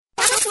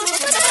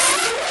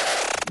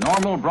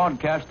Normal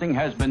broadcasting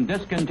has been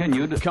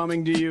discontinued.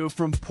 Coming to you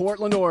from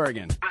Portland,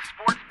 Oregon. The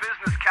sports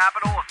business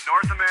capital of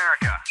North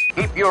America.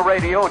 Keep your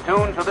radio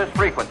tuned to this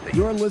frequency.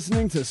 You're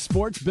listening to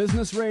Sports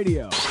Business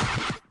Radio.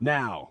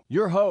 Now,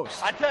 your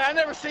host, I tell you, I've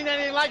never seen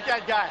anything like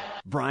that guy.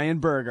 Brian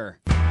Berger.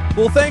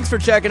 Well, thanks for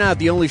checking out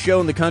the only show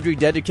in the country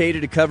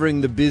dedicated to covering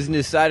the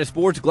business side of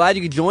sports. Glad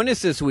you could join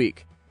us this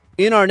week.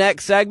 In our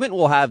next segment,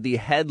 we'll have the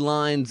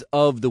headlines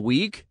of the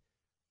week.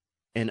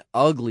 An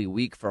ugly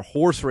week for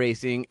horse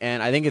racing,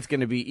 and I think it's going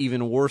to be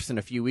even worse in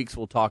a few weeks.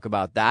 We'll talk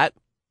about that.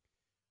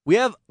 We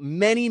have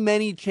many,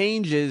 many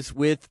changes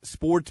with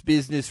Sports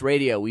Business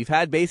Radio. We've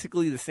had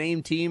basically the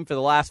same team for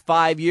the last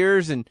 5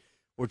 years, and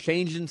we're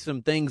changing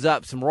some things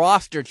up, some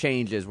roster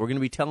changes. We're going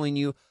to be telling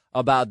you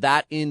about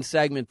that in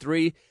segment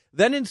 3.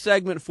 Then in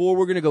segment 4,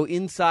 we're going to go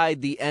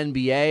inside the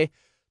NBA,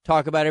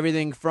 talk about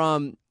everything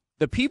from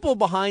the people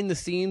behind the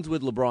scenes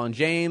with LeBron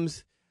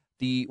James.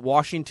 The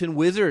Washington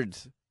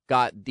Wizards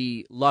got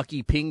the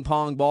lucky ping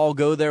pong ball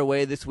go their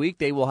way this week.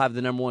 They will have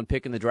the number 1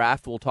 pick in the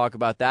draft. We'll talk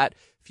about that.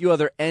 A few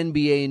other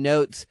NBA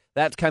notes.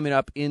 That's coming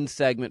up in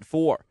segment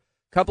 4.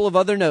 Couple of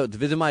other notes.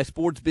 Visit my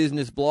sports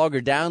business blog or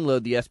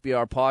download the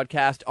SBR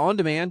podcast on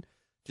demand.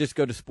 Just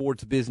go to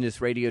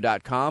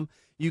sportsbusinessradio.com.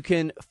 You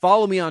can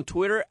follow me on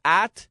Twitter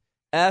at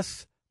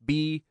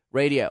SB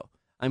Radio.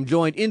 I'm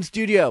joined in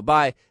studio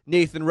by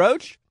Nathan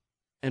Roach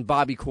and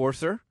Bobby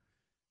Corser.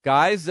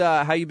 Guys,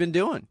 how you been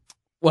doing?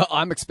 Well,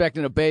 I'm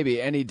expecting a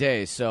baby any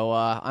day, so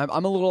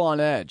I'm a little on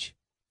edge.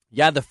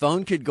 Yeah, the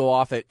phone could go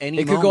off at any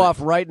moment. It could go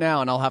off right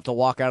now, and I'll have to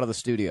walk out of the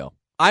studio.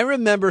 I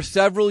remember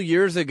several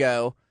years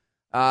ago,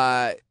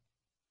 I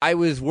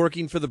was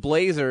working for the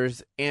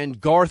Blazers,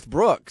 and Garth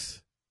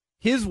Brooks,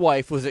 his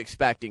wife was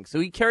expecting. So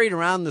he carried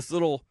around this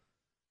little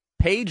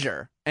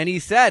pager, and he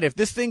said, if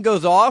this thing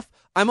goes off,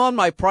 I'm on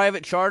my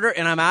private charter,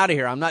 and I'm out of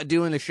here. I'm not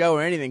doing the show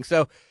or anything.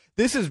 So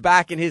this is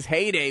back in his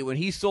heyday when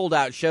he sold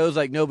out shows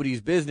like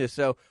nobody's business.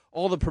 So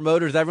all the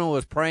promoters, everyone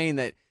was praying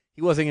that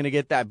he wasn't going to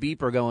get that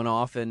beeper going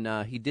off, and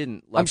he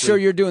didn't. Luckily. I'm sure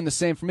you're doing the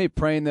same for me,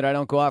 praying that I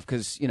don't go off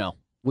because,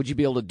 would you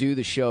be able to do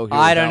the show here?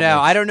 I don't know.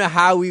 Me? I don't know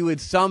how we would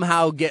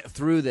somehow get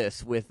through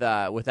this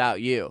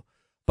without you.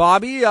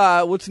 Bobby,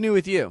 what's new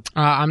with you?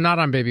 I'm not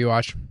on Baby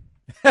Watch.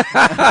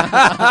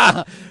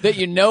 That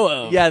you know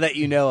of. Yeah, that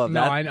you know of.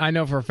 No, I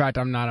know for a fact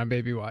I'm not on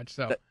Baby Watch.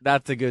 So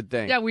that's a good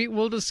thing. Yeah,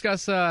 we'll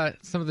discuss some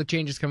of the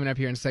changes coming up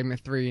here in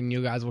segment 3, and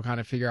you guys will kind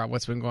of figure out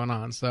what's been going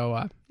on. So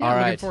all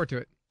right. Looking forward to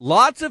it.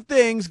 Lots of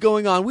things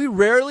going on. We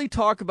rarely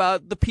talk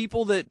about the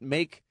people that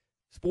make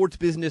Sports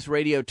Business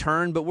Radio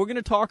turn, but we're going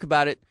to talk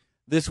about it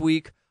this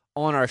week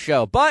on our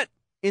show. But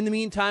in the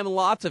meantime,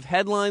 lots of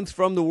headlines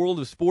from the world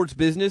of sports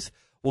business.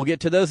 We'll get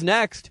to those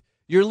next.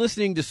 You're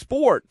listening to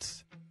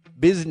Sports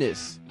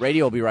Business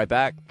Radio. We'll be right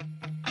back.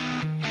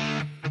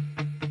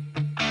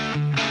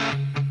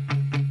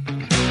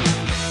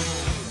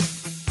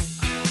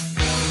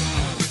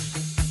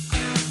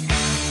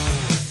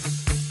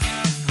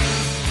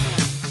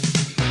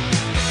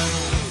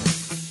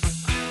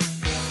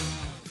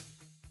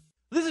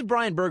 This is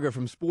Brian Berger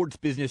from Sports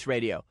Business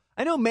Radio.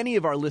 I know many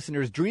of our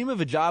listeners dream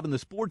of a job in the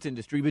sports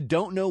industry but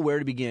don't know where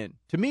to begin.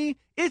 To me,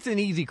 it's an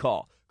easy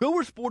call. Go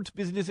where sports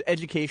business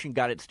education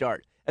got its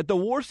start, at the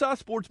Warsaw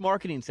Sports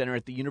Marketing Center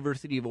at the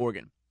University of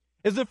Oregon.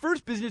 As the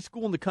first business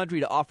school in the country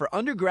to offer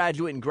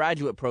undergraduate and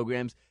graduate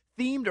programs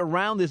themed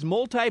around this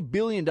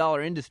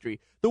multi-billion-dollar industry,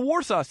 the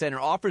Warsaw Center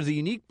offers a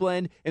unique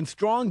blend and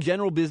strong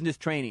general business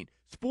training,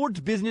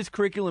 sports business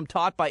curriculum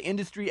taught by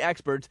industry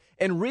experts,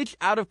 and rich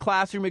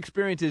out-of-classroom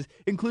experiences,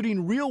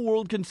 including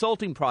real-world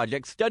consulting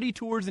projects, study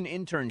tours, and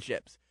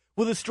internships.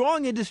 With a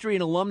strong industry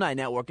and alumni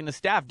network and a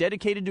staff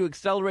dedicated to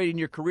accelerating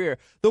your career,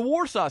 the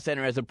Warsaw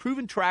Center has a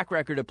proven track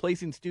record of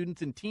placing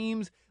students in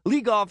teams,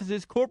 league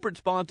offices, corporate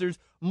sponsors,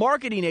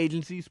 marketing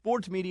agencies,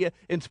 sports media,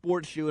 and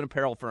sports shoe and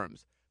apparel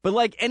firms. But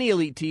like any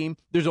elite team,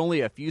 there's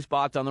only a few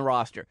spots on the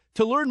roster.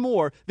 To learn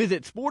more,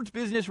 visit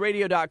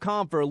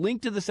sportsbusinessradio.com for a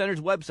link to the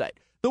center's website.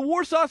 The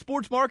Warsaw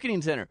Sports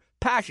Marketing Center,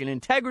 passion,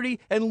 integrity,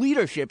 and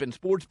leadership in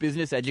sports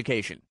business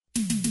education.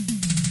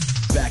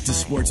 Back to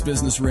Sports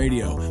Business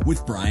Radio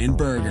with Brian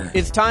Berger.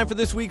 It's time for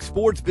this week's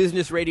Sports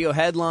Business Radio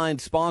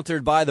headlines,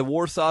 sponsored by the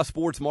Warsaw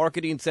Sports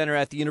Marketing Center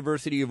at the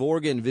University of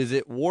Oregon.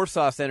 Visit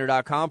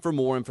warsawcenter.com for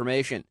more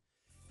information.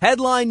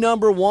 Headline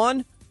number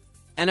 1,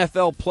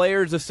 NFL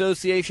Players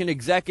Association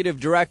Executive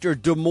Director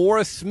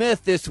DeMaurice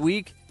Smith this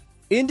week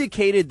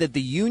indicated that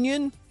the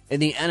union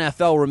and the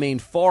NFL remain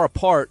far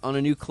apart on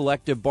a new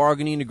collective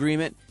bargaining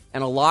agreement,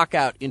 and a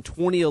lockout in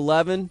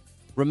 2011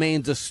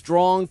 remains a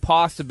strong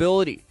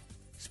possibility.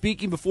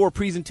 Speaking before a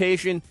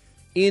presentation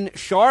in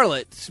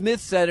Charlotte, Smith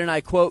said, and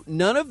I quote,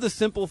 "None of the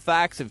simple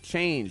facts have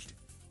changed.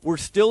 We're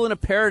still in a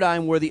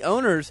paradigm where the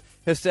owners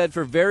have said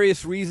for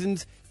various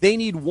reasons they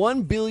need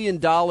 $1 billion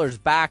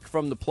back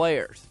from the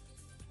players.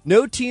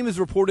 No team has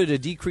reported a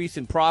decrease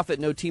in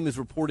profit. No team has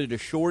reported a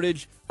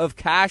shortage of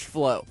cash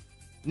flow."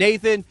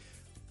 Nathan,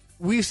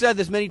 we've said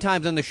this many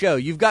times on the show.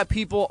 You've got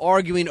people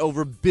arguing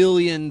over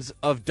billions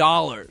of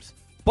dollars.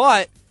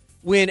 But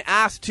when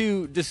asked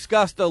to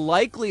discuss the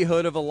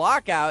likelihood of a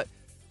lockout,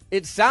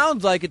 it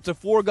sounds like it's a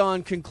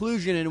foregone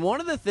conclusion. And one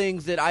of the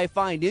things that I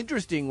find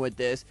interesting with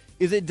this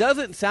is it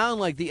doesn't sound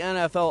like the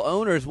NFL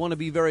owners want to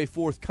be very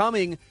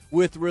forthcoming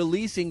with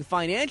releasing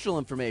financial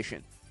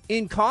information.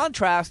 In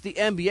contrast, the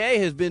NBA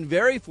has been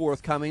very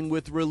forthcoming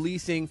with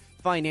releasing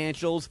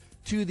financials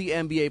to the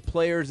NBA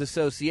Players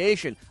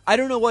Association. I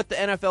don't know what the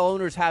NFL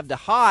owners have to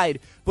hide,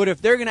 but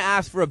if they're going to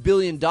ask for $1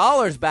 billion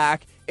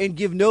back and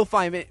give no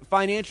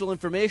financial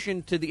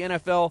information to the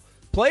NFL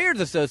Players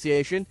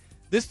Association,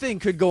 this thing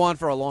could go on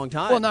for a long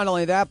time. Well, not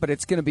only that, but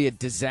it's going to be a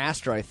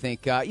disaster, I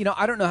think. I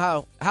don't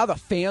know how the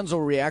fans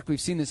will react.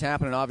 We've seen this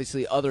happen in,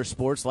 obviously, other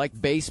sports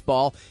like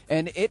baseball,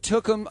 and it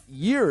took them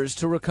years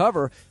to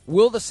recover.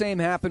 Will the same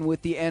happen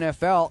with the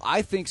NFL?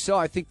 I think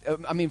so.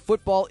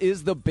 Football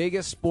is the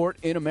biggest sport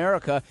in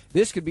America.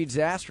 This could be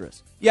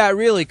disastrous. Yeah, it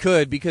really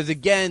could, because,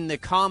 again, the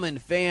common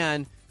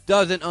fan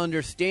doesn't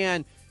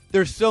understand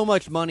there's so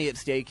much money at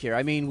stake here.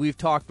 I mean, we've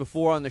talked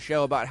before on the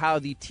show about how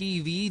the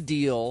TV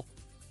deal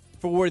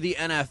for the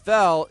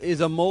NFL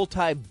is a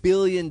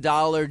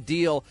multi-billion-dollar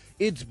deal.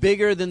 It's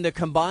bigger than the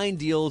combined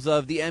deals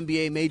of the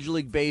NBA, Major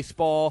League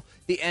Baseball,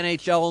 the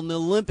NHL, and the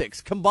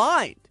Olympics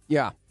combined.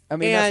 Yeah,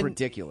 that's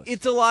ridiculous.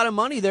 It's a lot of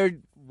money.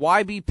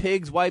 Why be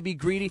pigs? Why be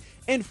greedy?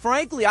 And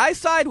frankly, I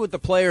side with the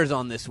players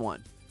on this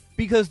one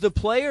because the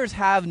players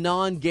have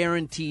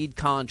non-guaranteed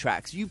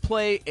contracts. You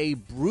play a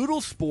brutal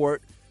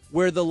sport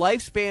where the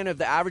lifespan of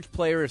the average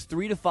player is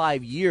 3 to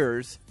 5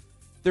 years.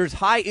 There's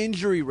high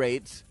injury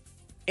rates.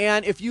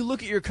 And if you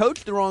look at your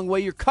coach the wrong way,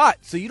 you're cut.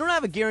 So you don't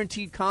have a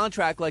guaranteed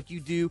contract like you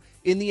do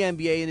in the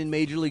NBA and in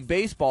Major League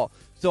Baseball.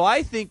 So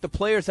I think the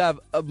players have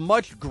a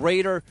much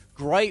greater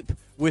gripe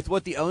with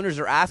what the owners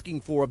are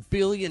asking for, $1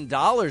 billion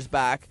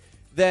back,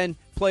 than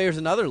players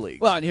in other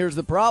leagues. Well, and here's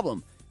the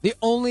problem. The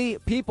only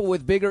people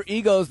with bigger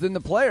egos than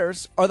the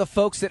players are the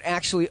folks that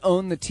actually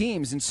own the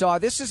teams. And so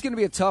this is going to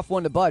be a tough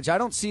one to budge. I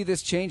don't see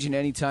this changing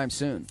anytime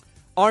soon.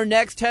 Our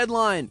next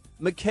headline,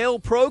 Mikhail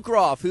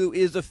Prokhorov, who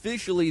is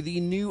officially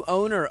the new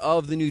owner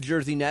of the New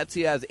Jersey Nets.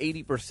 He has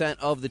 80%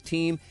 of the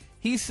team.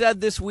 He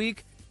said this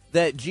week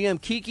that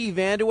GM Kiki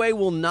Vandeweghe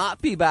will not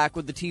be back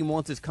with the team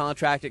once his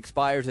contract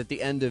expires at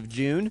the end of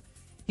June.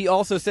 He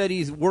also said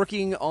he's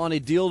working on a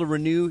deal to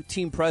renew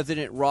team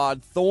president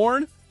Rod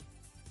Thorne.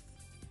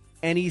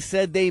 And he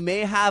said they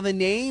may have a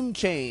name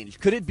change.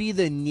 Could it be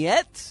the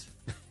Nets?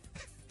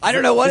 I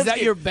don't know what is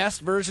that your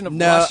best version of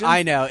No, Russian?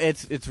 I know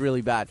it's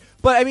really bad.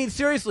 But I mean,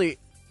 seriously,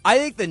 I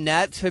think the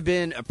Nets have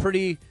been a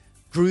pretty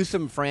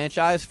gruesome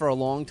franchise for a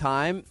long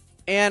time,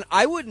 and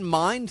I wouldn't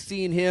mind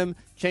seeing him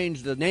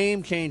change the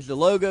name, change the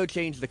logo,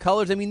 change the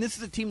colors. I mean, this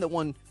is a team that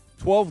won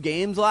 12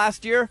 games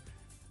last year.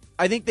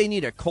 I think they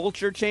need a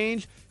culture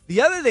change.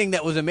 The other thing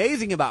that was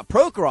amazing about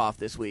Prokhorov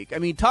this week, I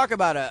mean, talk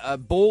about a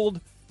bold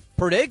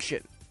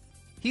prediction.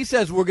 He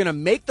says we're going to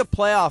make the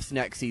playoffs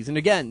next season.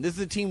 Again, this is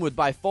a team with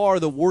by far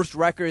the worst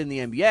record in the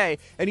NBA.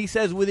 And he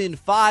says within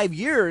 5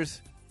 years,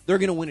 they're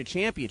going to win a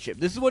championship.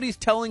 This is what he's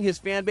telling his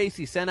fan base.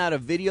 He sent out a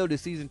video to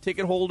season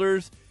ticket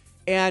holders.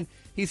 And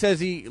he says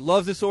he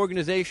loves this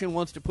organization,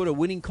 wants to put a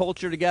winning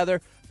culture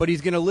together. But he's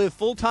going to live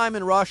full-time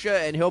in Russia,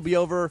 and he'll be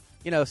over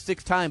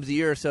 6 times a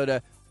year or so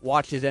to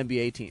watch his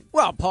NBA team.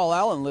 Well, Paul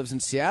Allen lives in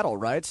Seattle,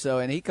 right? So,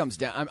 and he comes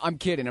down. I'm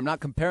kidding. I'm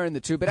not comparing the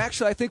two. But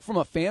actually, I think from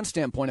a fan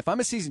standpoint, if I'm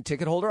a season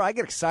ticket holder, I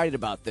get excited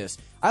about this.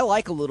 I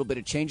like a little bit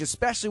of change,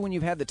 especially when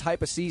you've had the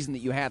type of season that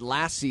you had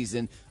last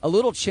season. A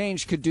little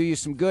change could do you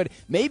some good.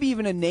 Maybe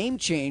even a name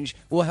change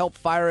will help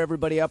fire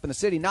everybody up in the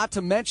city. Not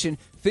to mention,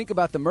 think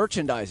about the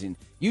merchandising.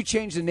 You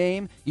change the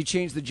name, you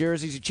change the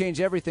jerseys, you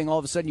change everything. All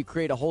of a sudden, you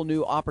create a whole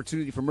new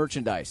opportunity for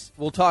merchandise.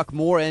 We'll talk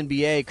more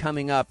NBA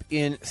coming up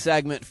in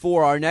segment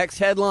 4. Our next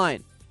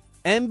headline,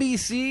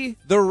 NBC,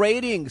 the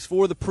ratings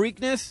for the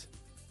Preakness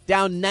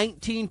down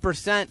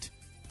 19%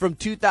 from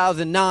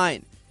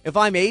 2009. If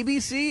I'm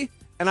ABC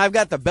and I've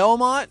got the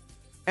Belmont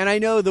and I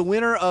know the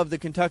winner of the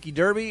Kentucky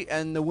Derby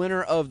and the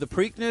winner of the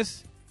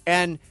Preakness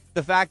and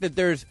the fact that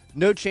there's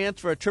no chance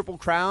for a Triple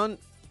Crown,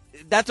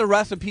 that's a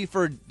recipe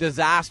for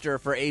disaster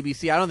for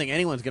ABC. I don't think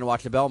anyone's going to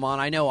watch the Belmont.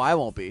 I know I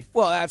won't be.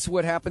 Well, that's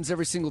what happens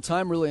every single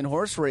time, really, in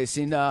horse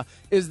racing,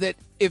 is that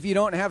if you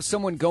don't have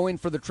someone going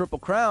for the Triple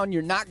Crown,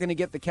 you're not going to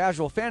get the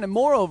casual fan. And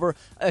moreover,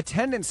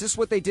 attendance, this is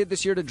what they did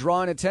this year to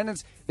draw in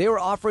attendance. They were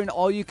offering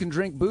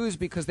all-you-can-drink booze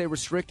because they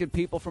restricted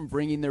people from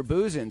bringing their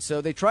booze in. So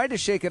they tried to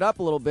shake it up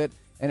a little bit,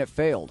 and it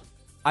failed.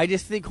 I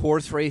just think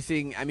horse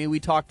racing, I mean, we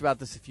talked about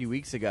this a few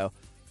weeks ago.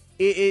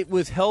 It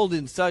was held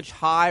in such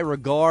high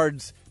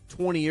regards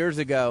 20 years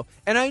ago.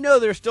 And I know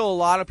there's still a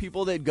lot of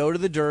people that go to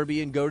the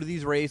Derby and go to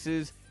these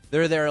races.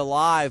 They're there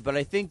live. But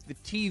I think the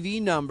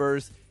TV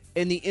numbers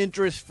and the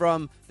interest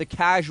from the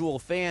casual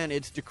fan,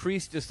 it's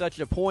decreased to such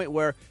a point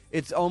where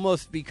it's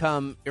almost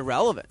become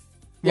irrelevant.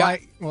 Yeah.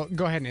 Well,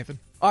 go ahead, Nathan.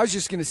 I was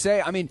just going to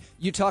say, I mean,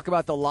 you talk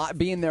about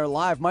being there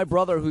live. My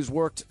brother, who's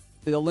worked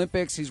the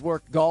Olympics, he's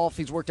worked golf,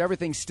 he's worked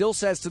everything, still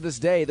says to this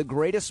day the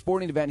greatest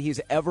sporting event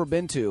he's ever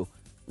been to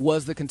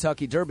was the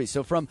Kentucky Derby.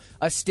 So from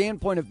a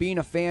standpoint of being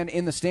a fan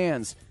in the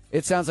stands,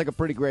 It sounds like a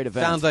pretty great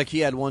event. Sounds like he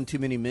had one too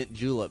many mint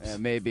juleps. Yeah,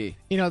 maybe.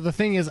 The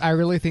thing is, I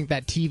really think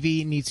that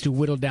TV needs to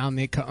whittle down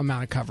the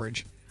amount of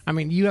coverage. I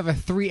mean, you have a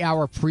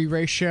 3-hour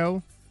pre-race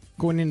show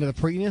going into the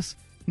Preakness.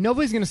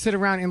 Nobody's going to sit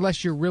around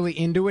unless you're really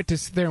into it to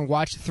sit there and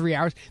watch 3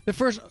 hours. The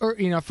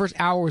first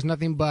hour was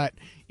nothing but,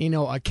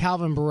 a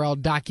Calvin Burrell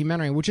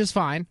documentary, which is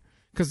fine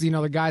because,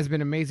 the guy's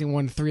been amazing,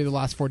 won 3 of the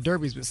last 4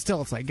 derbies, but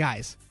still, it's like,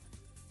 guys,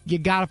 you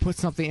got to put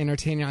something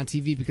entertaining on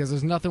TV because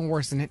there's nothing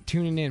worse than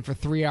tuning in for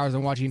 3 hours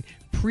and watching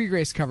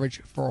pre-race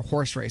coverage for a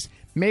horse race.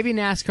 Maybe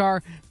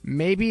NASCAR,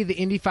 maybe the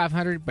Indy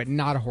 500, but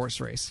not a horse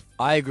race.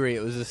 I agree.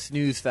 It was a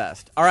snooze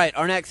fest. All right,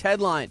 our next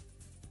headline.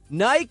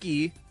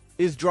 Nike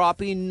is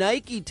dropping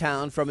Nike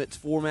Town from its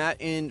format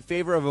in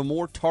favor of a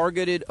more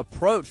targeted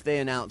approach they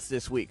announced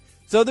this week.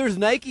 So there's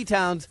Nike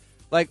Towns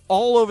like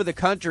all over the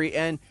country,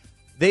 and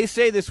they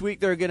say this week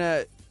they're going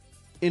to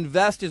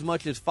invest as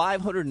much as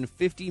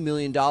 $550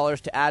 million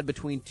to add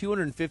between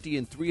 250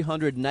 and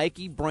 300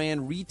 Nike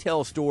brand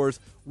retail stores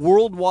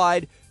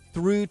worldwide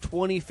through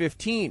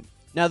 2015.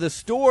 Now, the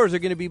stores are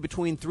going to be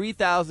between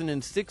 3,000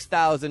 and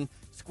 6,000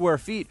 square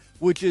feet,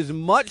 which is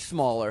much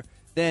smaller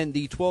than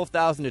the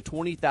 12,000 to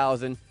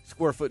 20,000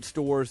 square foot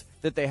stores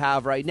that they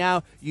have right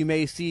now. You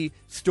may see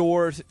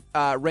stores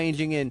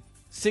ranging in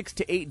 6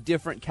 to 8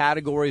 different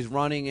categories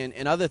running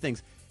and other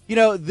things.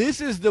 This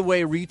is the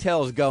way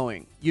retail is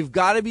going. You've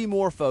got to be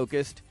more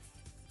focused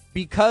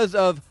because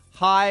of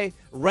high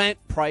rent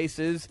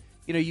prices.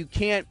 You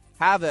can't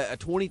have a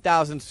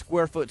 20,000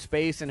 square foot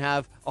space and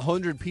have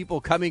 100 people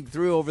coming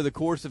through over the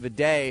course of a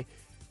day.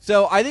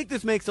 So I think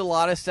this makes a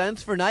lot of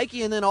sense for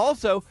Nike. And then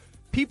also,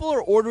 people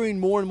are ordering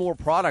more and more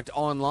product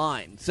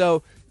online.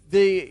 So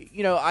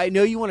I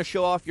know you want to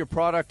show off your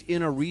product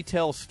in a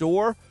retail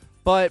store,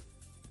 but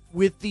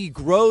with the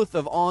growth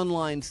of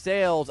online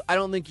sales, I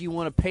don't think you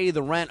want to pay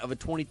the rent of a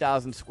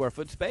 20,000 square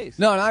foot space.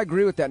 No, and I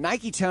agree with that.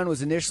 Nike Town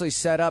was initially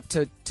set up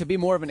to be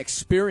more of an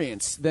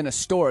experience than a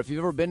store. If you've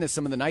ever been to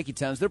some of the Nike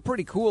Towns, they're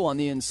pretty cool on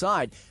the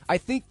inside. I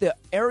think the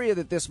area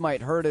that this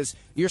might hurt is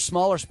your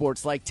smaller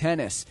sports like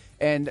tennis.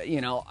 And,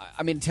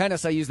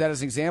 tennis, I use that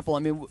as an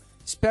example.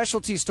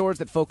 Specialty stores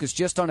that focus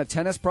just on a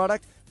tennis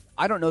product,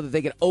 I don't know that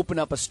they could open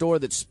up a store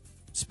that's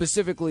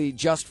specifically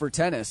just for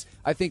tennis.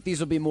 I think these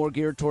will be more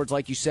geared towards,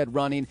 like you said,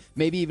 running,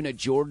 maybe even a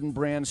Jordan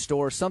brand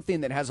store,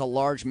 something that has a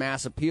large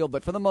mass appeal.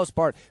 But for the most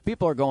part,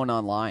 people are going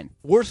online.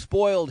 We're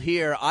spoiled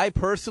here. I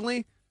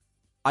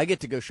get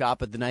to go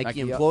shop at the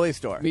Nike employee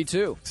store. Me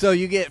too. So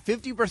you get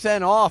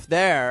 50% off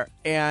there,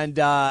 and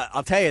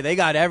I'll tell you, they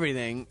got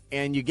everything,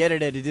 and you get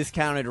it at a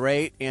discounted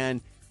rate,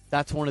 and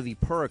that's one of the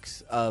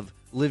perks of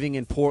living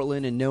in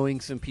Portland and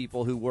knowing some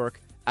people who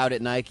work out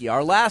at Nike.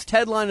 Our last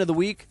headline of the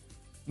week,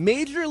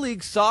 Major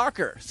League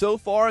Soccer. So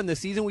far in the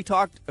season, we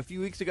talked a few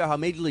weeks ago how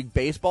Major League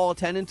Baseball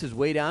attendance is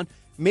way down.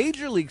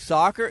 Major League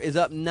Soccer is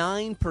up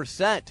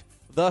 9%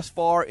 thus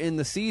far in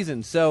the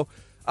season. So,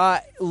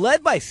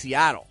 led by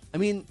Seattle.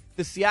 The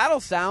Seattle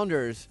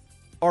Sounders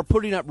are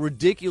putting up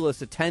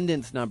ridiculous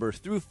attendance numbers.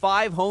 Through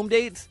 5 home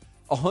dates,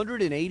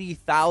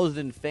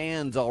 180,000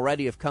 fans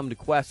already have come to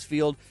Qwest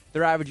Field.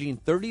 They're averaging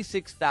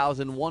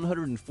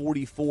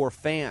 36,144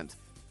 fans.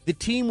 The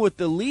team with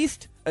the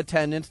least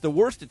attendance, the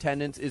worst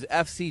attendance, is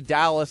FC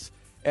Dallas,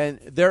 and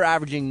they're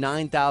averaging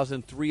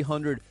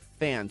 9,300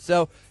 fans.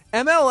 So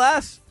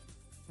MLS,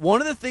 one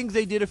of the things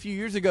they did a few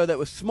years ago that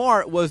was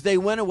smart was they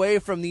went away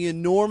from the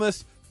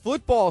enormous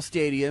football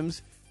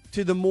stadiums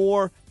to the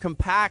more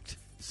compact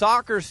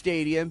soccer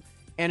stadium,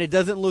 and it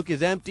doesn't look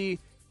as empty,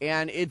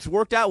 and it's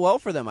worked out well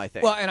for them, I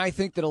think. Well, and I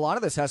think that a lot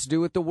of this has to do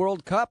with the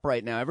World Cup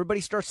right now.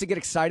 Everybody starts to get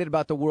excited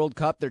about the World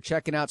Cup. They're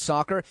checking out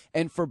soccer,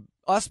 and for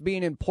us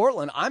being in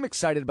Portland, I'm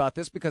excited about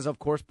this because, of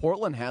course,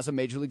 Portland has a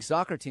Major League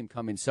Soccer team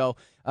coming. So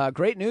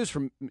great news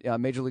from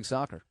Major League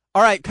Soccer.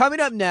 All right, coming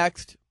up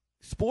next,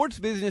 Sports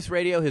Business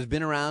Radio has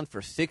been around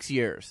for 6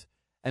 years,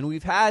 and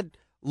we've had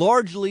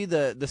largely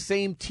the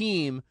same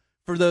team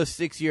for those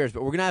 6 years,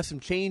 but we're going to have some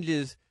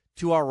changes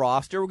to our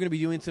roster. We're going to be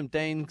doing some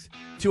things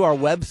to our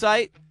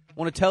website. I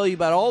want to tell you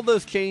about all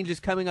those changes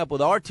coming up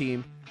with our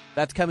team.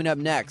 That's coming up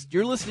next.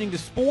 You're listening to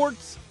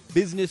Sports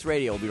Business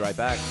Radio. We'll be right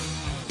back.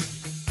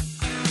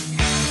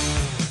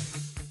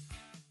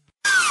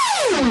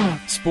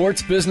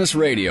 Sports Business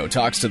Radio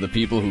talks to the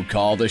people who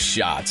call the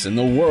shots in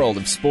the world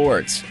of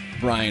sports.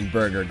 Brian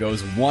Berger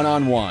goes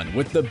one-on-one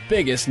with the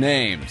biggest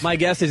names. My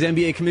guest is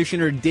NBA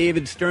Commissioner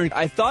David Stern.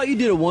 I thought you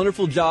did a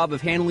wonderful job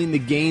of handling the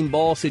game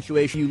ball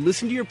situation. You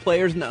listened to your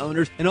players and the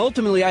owners, and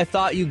ultimately I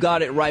thought you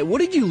got it right.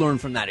 What did you learn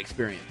from that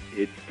experience?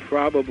 It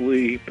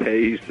probably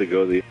pays to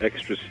go the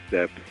extra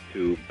step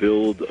to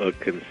build a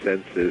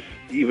consensus,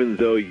 even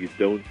though you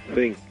don't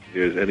think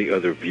there's any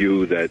other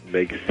view that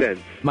makes sense.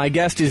 My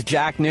guest is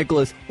Jack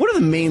Nicklaus. What are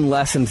the main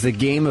lessons the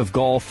game of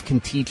golf can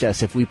teach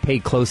us if we pay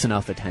close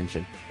enough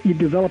attention? You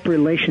develop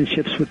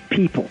relationships with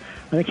people.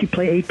 I think you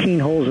play 18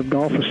 holes of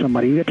golf with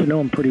somebody. You get to know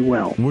them pretty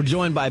well. We're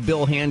joined by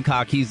Bill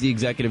Hancock. He's the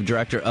executive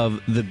director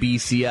of the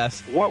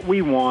BCS. What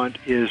we want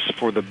is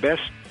for the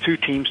best two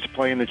teams to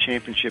play in the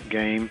championship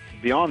game.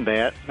 Beyond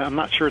that, I'm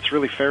not sure it's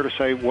really fair to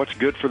say what's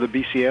good for the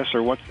BCS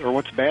or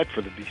what's bad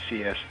for the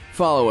BCS.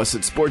 Follow us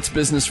at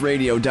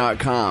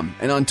sportsbusinessradio.com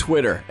and on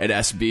Twitter at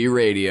SB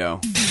Radio.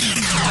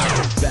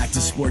 Back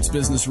to Sports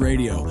Business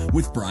Radio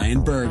with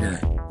Brian Berger.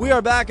 We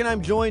are back, and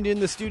I'm joined in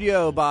the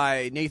studio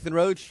by Nathan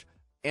Roach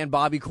and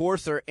Bobby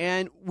Corser,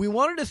 and we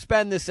wanted to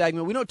spend this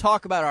segment. We don't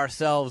talk about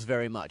ourselves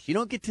very much. You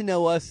don't get to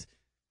know us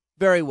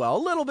very well. A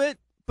little bit,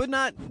 but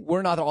not.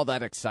 We're not all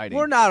that exciting.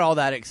 We're not all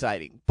that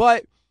exciting.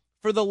 But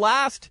for the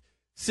last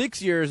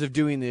 6 years of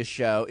doing this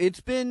show,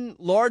 it's been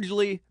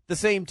largely the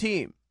same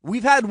team.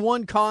 We've had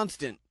one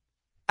constant,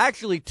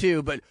 actually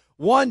two, but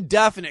one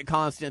definite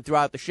constant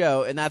throughout the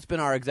show, and that's been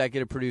our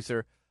executive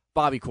producer,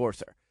 Bobby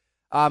Corser.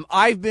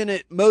 I've been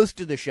at most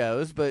of the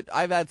shows, but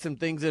I've had some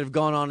things that have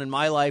gone on in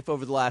my life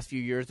over the last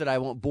few years that I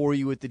won't bore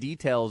you with the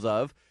details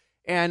of.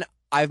 And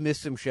I've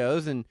missed some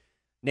shows, and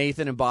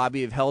Nathan and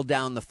Bobby have held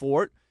down the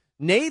fort.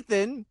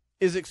 Nathan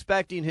is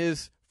expecting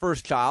his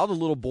first child, a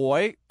little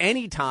boy,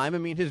 anytime. I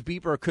mean, his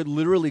beeper could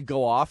literally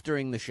go off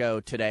during the show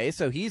today,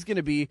 so he's going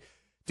to be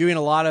doing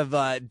a lot of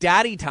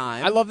daddy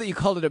time. I love that you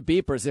called it a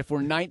beeper as if we're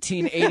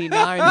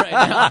 1989 right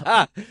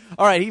now.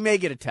 All right, he may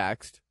get a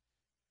text.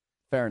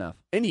 Fair enough.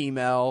 An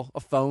email, a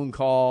phone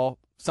call,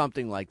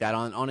 something like that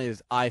on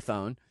his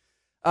iPhone.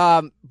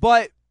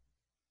 But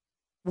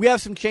we have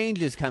some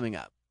changes coming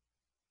up.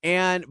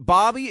 And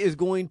Bobby is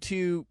going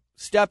to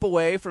step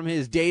away from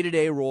his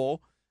day-to-day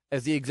role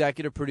as the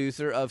executive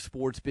producer of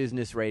Sports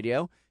Business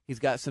Radio. He's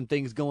got some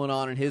things going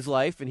on in his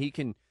life, and he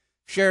can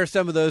share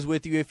some of those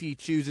with you if he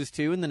chooses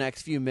to in the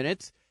next few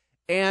minutes.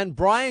 And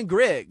Brian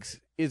Griggs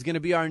is going to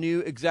be our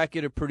new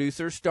executive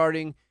producer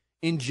starting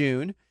in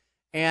June.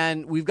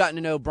 And we've gotten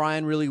to know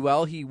Brian really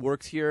well. He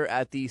works here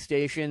at the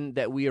station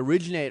that we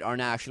originate our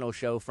national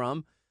show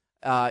from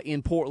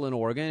in Portland,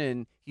 Oregon.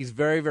 And he's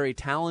very, very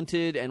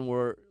talented, and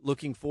we're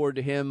looking forward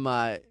to him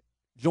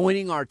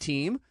joining our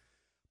team.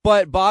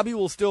 But Bobby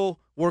will still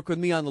work with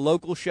me on the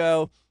local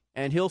show,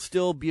 and he'll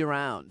still be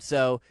around.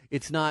 So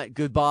it's not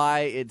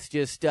goodbye. It's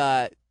just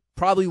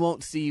probably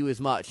won't see you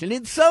as much. And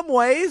in some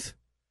ways,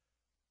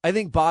 I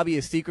think Bobby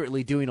is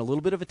secretly doing a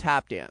little bit of a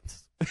tap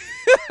dance.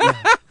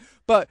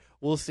 But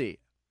we'll see.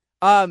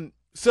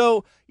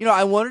 So,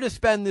 I wanted to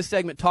spend this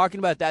segment talking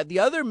about that. The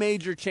other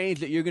major change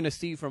that you're going to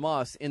see from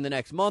us in the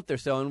next month or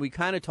so, and we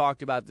kind of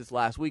talked about this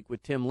last week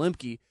with Tim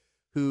Lemke,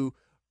 who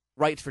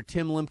writes for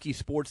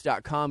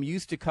TimLemkeSports.com,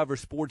 used to cover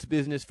sports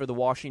business for the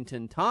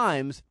Washington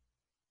Times.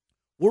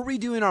 We're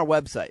redoing our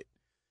website.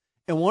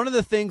 And one of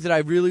the things that I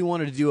really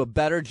wanted to do a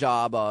better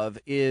job of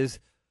is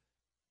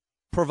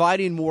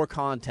providing more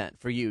content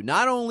for you,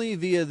 not only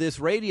via this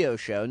radio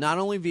show, not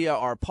only via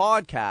our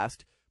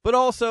podcast, but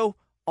also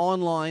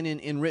online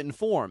in written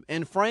form.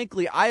 And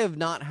frankly, I have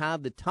not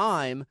had the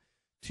time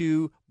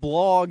to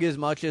blog as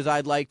much as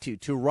I'd like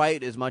to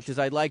write as much as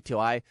I'd like to.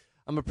 I'm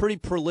a pretty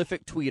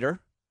prolific tweeter,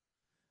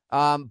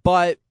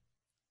 but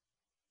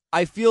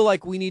I feel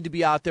like we need to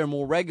be out there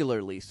more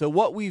regularly. So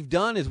what we've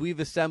done is we've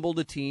assembled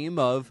a team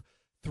of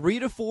 3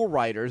 to 4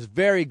 writers,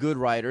 very good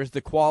writers,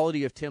 the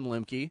quality of Tim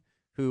Lemke,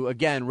 who,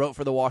 again, wrote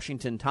for the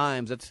Washington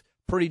Times. That's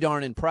pretty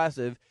darn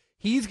impressive.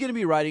 He's going to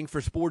be writing for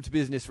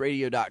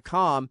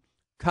sportsbusinessradio.com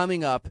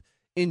coming up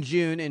in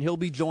June, and he'll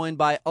be joined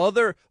by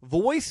other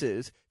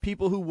voices,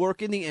 people who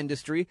work in the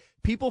industry,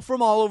 people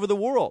from all over the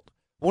world.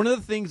 One of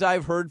the things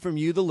I've heard from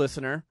you, the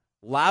listener,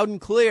 loud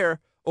and clear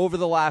over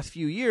the last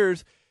few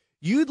years,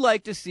 you'd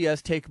like to see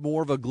us take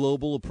more of a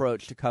global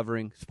approach to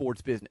covering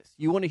sports business.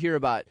 You want to hear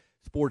about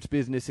sports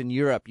business in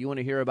Europe. You want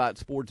to hear about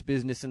sports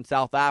business in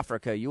South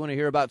Africa. You want to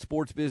hear about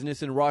sports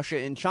business in Russia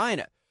and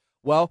China.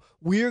 Well,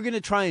 we're going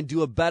to try and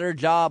do a better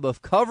job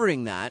of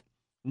covering that,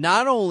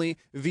 not only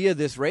via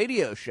this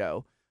radio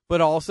show, but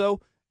also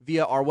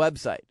via our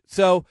website.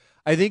 So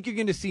I think you're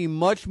going to see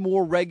much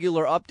more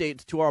regular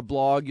updates to our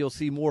blog. You'll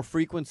see more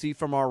frequency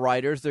from our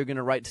writers. They're going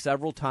to write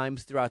several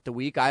times throughout the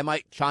week. I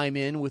might chime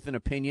in with an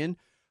opinion,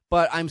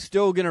 but I'm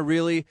still going to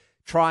really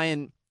try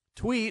and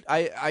tweet.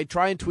 I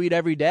try and tweet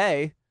every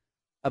day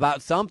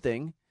about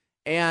something,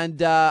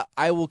 and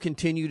I will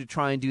continue to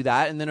try and do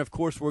that. And then, of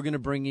course, we're going to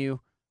bring you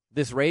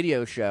this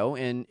radio show,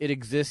 and it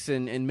exists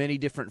in many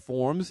different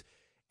forms.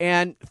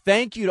 And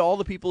thank you to all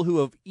the people who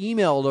have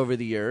emailed over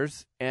the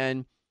years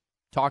and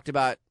talked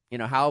about,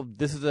 how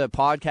this is a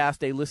podcast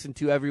they listen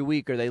to every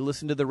week, or they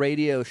listen to the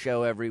radio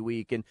show every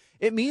week. And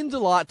it means a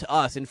lot to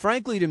us. And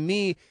frankly, to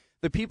me,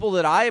 the people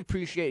that I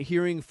appreciate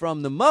hearing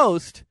from the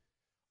most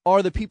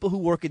are the people who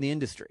work in the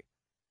industry,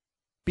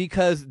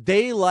 because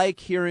they like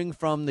hearing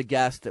from the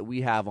guests that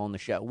we have on the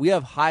show. We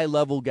have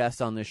high-level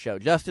guests on this show.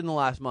 Just in the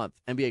last month,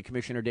 NBA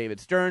Commissioner David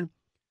Stern,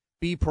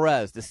 B.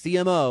 Perez, the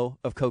CMO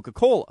of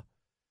Coca-Cola.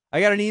 I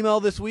got an email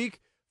this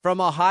week from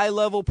a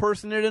high-level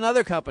person at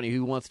another company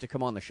who wants to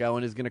come on the show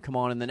and is going to come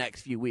on in the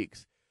next few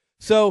weeks.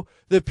 So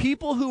the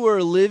people who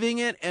are living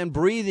it and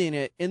breathing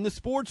it in the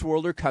sports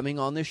world are coming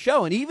on this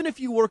show. And even if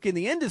you work in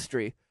the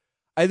industry,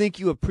 I think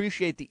you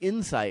appreciate the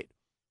insight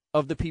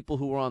of the people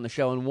who are on the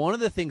show. And one of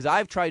the things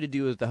I've tried to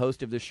do as the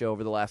host of this show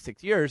over the last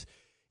 6 years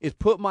is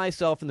put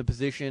myself in the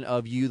position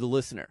of you, the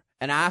listener,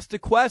 and ask the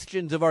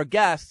questions of our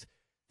guests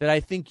that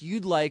I think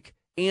you'd like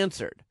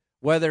answered.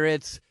 Whether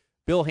it's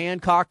Bill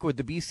Hancock with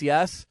the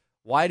BCS,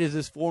 why does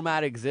this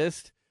format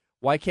exist?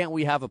 Why can't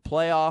we have a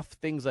playoff?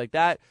 Things like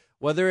that.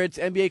 Whether it's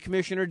NBA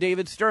Commissioner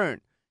David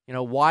Stern,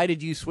 why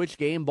did you switch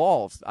game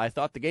balls? I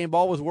thought the game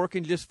ball was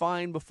working just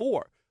fine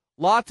before.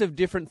 Lots of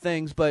different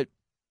things, but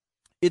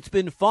it's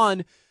been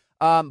fun.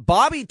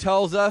 Bobby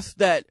tells us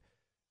that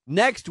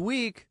next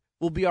week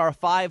will be our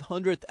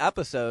 500th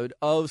episode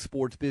of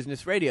Sports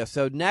Business Radio.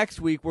 So next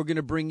week, we're going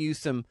to bring you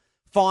some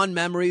fond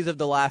memories of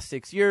the last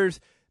 6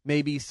 years,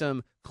 maybe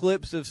some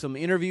clips of some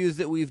interviews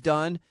that we've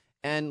done,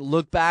 and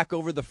look back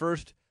over the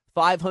first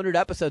 500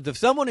 episodes. If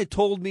someone had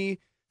told me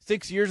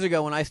 6 years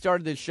ago when I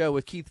started this show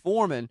with Keith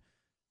Foreman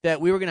that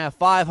we were going to have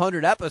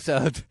 500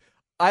 episodes,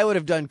 I would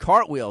have done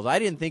cartwheels. I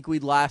didn't think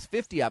we'd last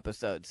 50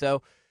 episodes.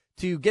 So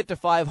to get to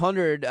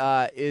 500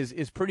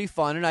 is pretty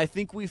fun, and I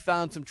think we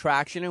found some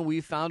traction, and we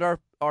found our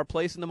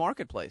place in the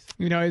marketplace.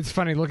 It's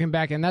funny looking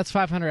back, and that's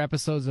 500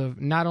 episodes of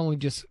not only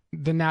just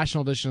the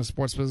national edition of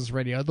Sports Business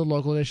Radio, the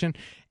local edition,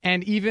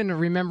 and even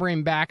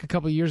remembering back a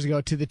couple of years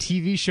ago to the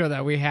TV show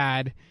that we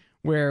had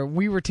where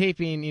we were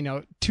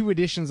taping, 2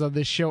 editions of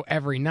this show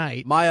every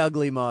night. My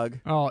Ugly Mug.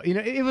 Oh,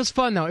 it was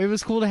fun, though. It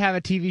was cool to have a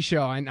TV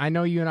show. I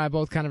know you and I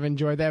both kind of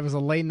enjoyed that. It was a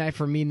late night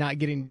for me, not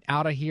getting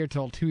out of here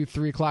till 2,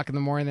 3 o'clock in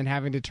the morning, then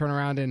having to turn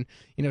around and,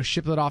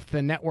 ship it off to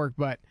the network.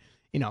 But,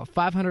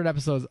 500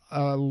 episodes,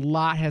 a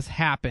lot has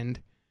happened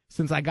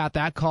since I got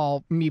that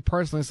call, me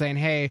personally saying,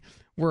 hey,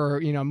 we're,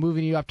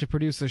 moving you up to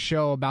produce a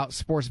show about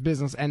sports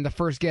business. And the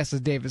first guest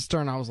is David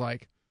Stern. I was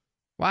like,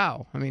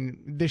 wow.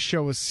 This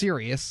show is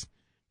serious.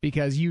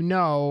 Because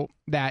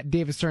that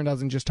David Stern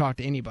doesn't just talk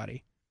to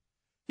anybody.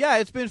 Yeah,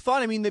 it's been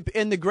fun.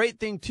 And the great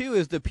thing, too,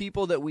 is the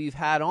people that we've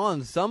had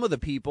on, some of the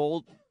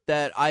people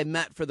that I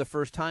met for the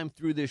first time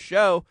through this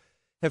show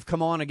have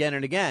come on again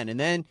and again. And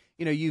then,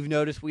 you've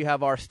noticed we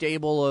have our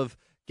stable of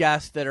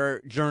guests that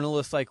are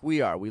journalists like we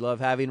are. We love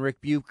having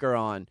Rick Bucher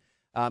on.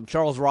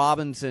 Charles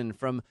Robinson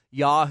from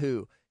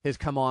Yahoo has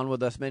come on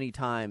with us many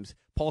times.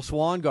 Paul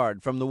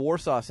Swangard from the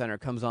Warsaw Center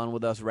comes on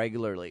with us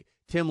regularly.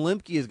 Tim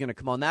Limke is going to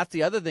come on. That's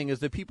the other thing, is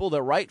the people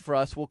that write for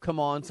us will come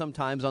on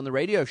sometimes on the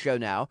radio show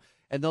now,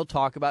 and they'll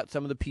talk about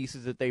some of the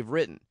pieces that they've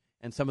written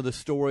and some of the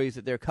stories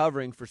that they're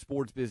covering for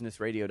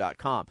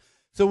sportsbusinessradio.com.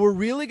 So we're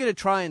really going to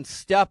try and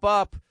step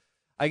up,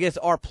 I guess,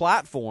 our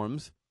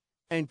platforms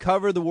and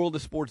cover the world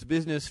of sports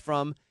business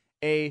from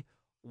a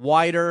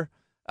wider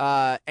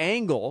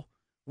angle.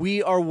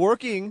 We are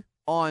working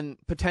on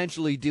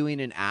potentially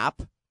doing an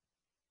app,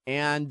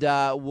 and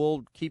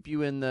we'll keep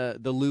you in the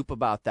loop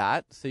about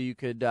that, so you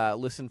could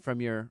listen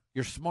from your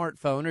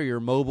smartphone or your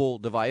mobile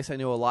device. I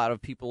know a lot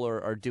of people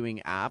are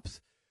doing apps.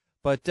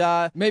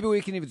 But maybe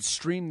we can even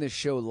stream this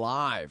show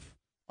live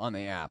on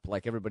the app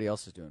like everybody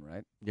else is doing,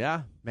 right?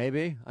 Yeah,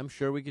 maybe. I'm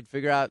sure we could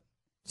figure out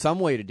some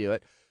way to do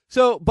it.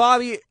 So,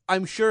 Bobby,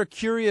 I'm sure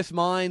curious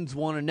minds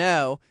want to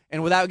know,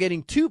 and without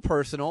getting too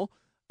personal,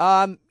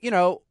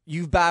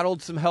 you've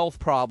battled some health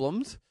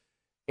problems,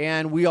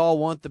 and we all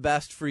want the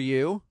best for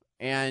you.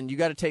 And you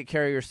got to take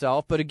care of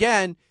yourself. But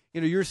again,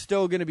 you're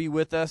still going to be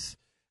with us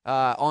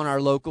on our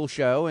local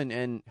show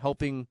and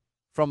helping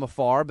from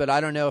afar. But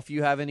I don't know if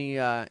you have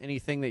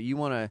anything that you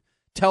want to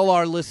tell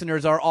our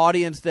listeners, our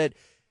audience that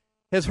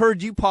has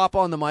heard you pop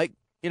on the mic,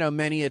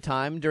 many a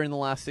time during the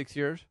last 6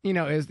 years.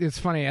 It's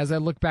funny. As I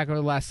look back over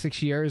the last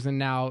 6 years and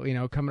now,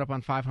 coming up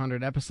on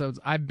 500 episodes,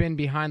 I've been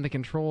behind the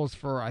controls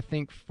for, I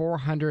think,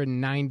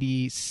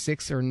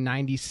 496 or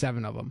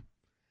 97 of them.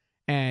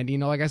 And,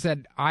 like I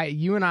said,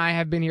 you and I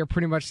have been here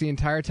pretty much the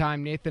entire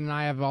time. Nathan and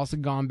I have also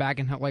gone back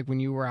and helped, like when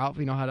you were out,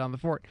 held down the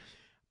fort.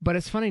 But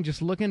it's funny,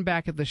 just looking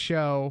back at the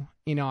show,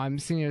 I'm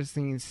sitting here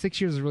thinking 6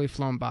 years has really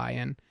flown by.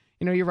 And,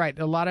 you're right.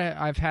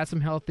 I've had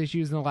some health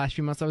issues in the last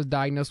few months. I was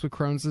diagnosed with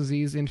Crohn's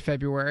disease in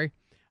February.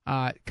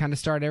 Kind of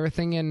started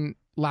everything in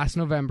last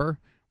November.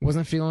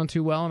 Wasn't feeling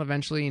too well. And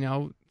eventually,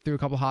 through a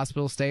couple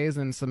hospital stays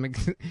and some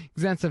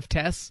extensive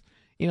tests,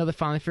 they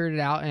finally figured it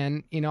out.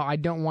 And, I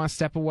don't want to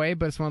step away,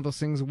 but it's one of those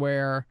things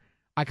where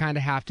I kind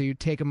of have to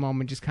take a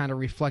moment, just kind of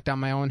reflect on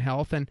my own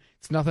health. And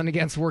it's nothing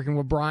against working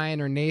with Brian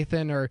or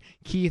Nathan or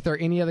Keith or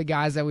any other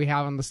guys that we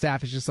have on the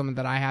staff. It's just something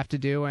that I have to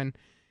do. And,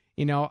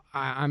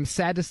 I'm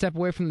sad to step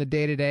away from the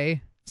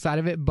day-to-day side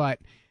of it, but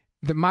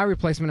my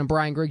replacement in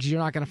Brian Griggs,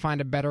 you're not going to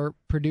find a better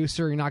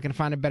producer. You're not going to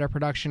find a better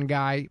production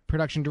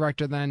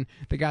director than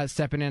the guy that's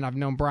stepping in. I've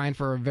known Brian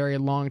for a very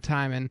long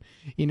time. And,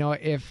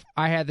 if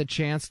I had the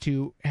chance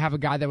to have a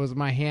guy that was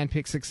my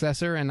hand-picked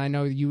successor, and I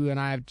know you and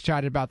I have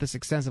chatted about this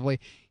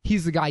extensively,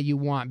 he's the guy you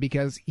want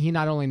because he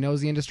not only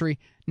knows the industry,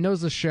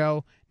 knows the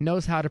show,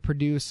 knows how to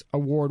produce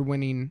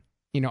award-winning,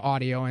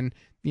 audio. And,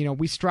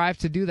 we strive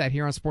to do that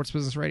here on Sports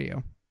Business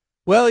Radio.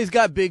 Well, he's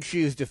got big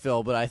shoes to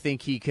fill, but I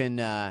think he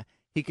can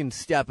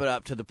step it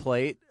up to the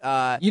plate.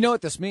 You know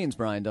what this means,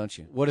 Brian, don't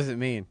you? What does it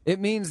mean?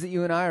 It means that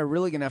you and I are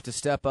really going to have to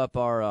step up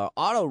our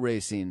auto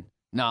racing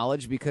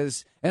knowledge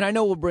because, and I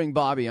know we'll bring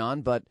Bobby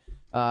on, but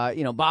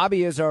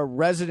Bobby is our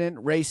resident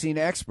racing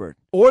expert.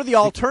 Or the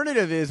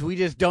alternative is we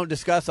just don't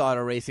discuss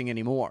auto racing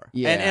anymore.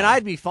 Yeah. And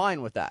I'd be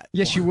fine with that.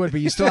 Yes, you would,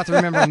 but you still have to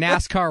remember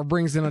NASCAR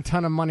brings in a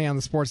ton of money on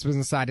the sports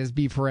business side, as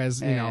B.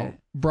 Perez,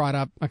 brought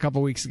up a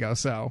couple weeks ago.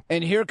 So,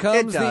 and here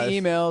comes the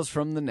emails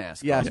from the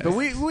NASCAR. Yes, but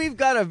we've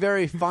got a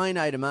very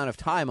finite amount of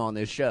time on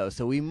this show,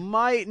 so we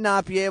might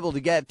not be able to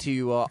get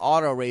to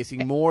auto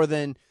racing more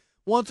than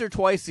once or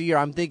twice a year.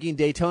 I'm thinking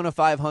Daytona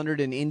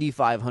 500 and Indy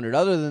 500.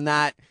 Other than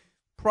that,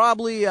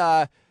 probably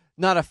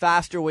not a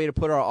faster way to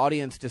put our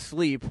audience to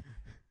sleep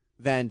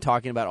than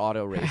talking about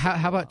auto racing.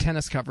 How about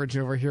tennis coverage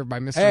over here by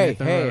Mr.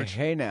 Nathan Roach?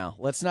 Hey now,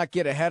 let's not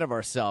get ahead of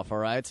ourselves, all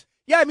right?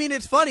 Yeah, I mean,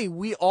 it's funny.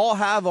 We all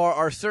have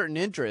our certain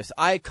interests.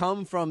 I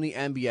come from the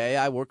NBA.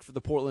 I worked for the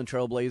Portland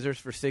Trail Blazers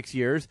for 6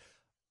 years.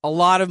 A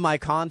lot of my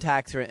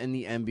contacts are in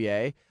the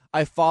NBA.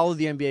 I follow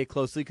the NBA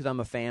closely because I'm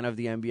a fan of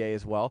the NBA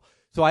as well.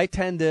 So I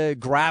tend to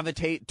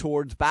gravitate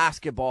towards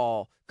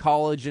basketball,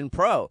 college, and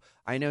pro.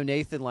 I know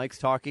Nathan likes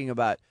talking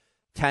about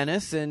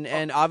tennis,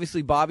 and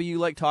obviously, Bobby, you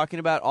like talking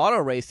about auto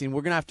racing.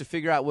 We're going to have to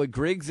figure out what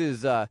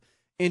Griggs'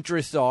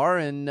 interests are,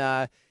 and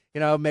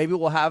maybe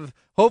we'll have,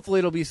 hopefully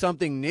it'll be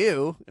something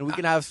new, and we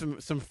can have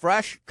some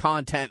fresh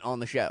content on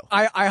the show.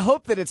 I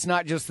hope that it's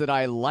not just that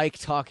I like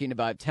talking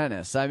about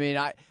tennis. I mean,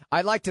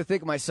 I like to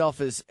think of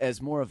myself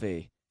as more of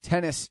a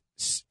tennis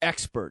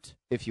expert,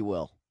 if you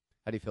will.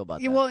 How do you feel about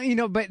that?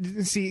 Well, but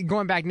see,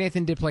 going back,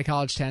 Nathan did play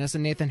college tennis,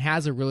 and Nathan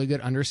has a really good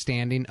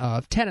understanding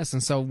of tennis,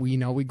 and so we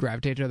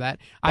gravitate to that.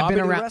 Bobby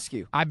to the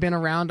rescue. I've been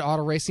around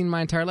auto racing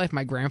my entire life.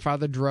 My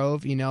grandfather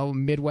drove,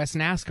 Midwest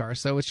NASCAR,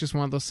 so it's just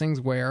one of those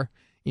things where,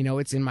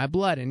 it's in my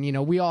blood,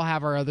 and we all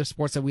have our other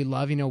sports that we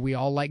love. We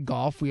all like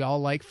golf, we all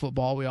like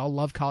football, we all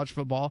love college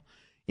football.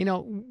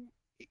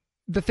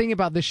 The thing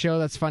about this show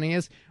that's funny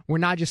is we're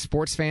not just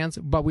sports fans,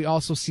 but we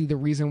also see the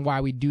reason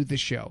why we do this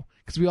show.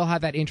 Because we all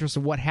have that interest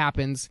of what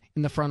happens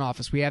in the front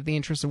office. We have the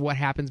interest of what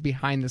happens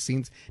behind the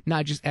scenes,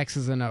 not just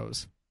X's and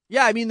O's.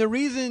 Yeah, I mean, the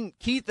reason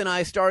Keith and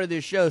I started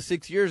this show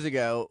 6 years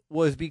ago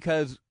was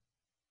because,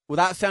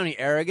 without sounding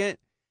arrogant,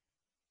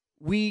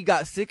 we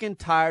got sick and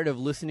tired of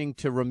listening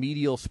to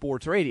remedial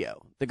sports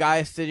radio. The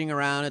guys sitting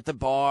around at the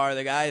bar,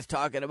 the guys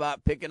talking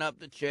about picking up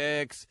the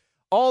chicks,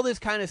 all this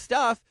kind of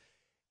stuff.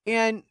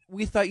 And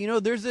we thought,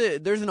 there's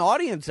an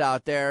audience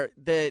out there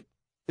that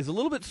is a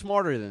little bit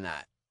smarter than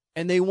that.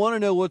 And they want to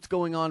know what's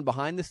going on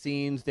behind the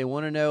scenes. They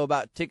want to know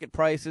about ticket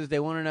prices. They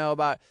want to know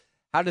about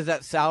how does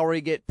that salary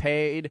get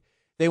paid.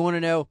 They want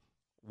to know,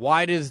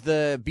 why does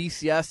the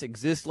BCS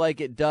exist like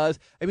it does?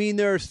 I mean,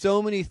 there are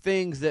so many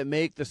things that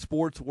make the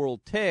sports world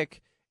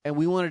tick, and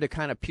we wanted to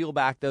kind of peel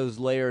back those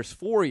layers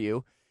for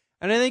you.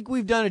 And I think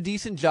we've done a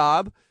decent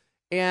job.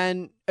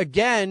 And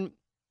again,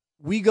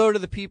 we go to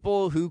the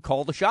people who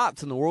call the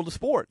shots in the world of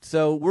sports.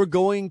 So we're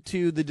going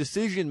to the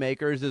decision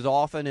makers as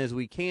often as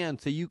we can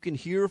so you can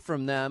hear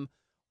from them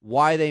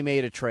why they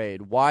made a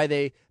trade, why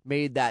they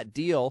made that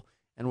deal,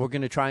 and we're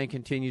going to try and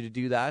continue to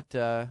do that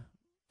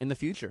in the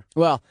future.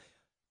 Well,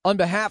 on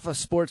behalf of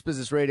Sports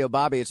Business Radio,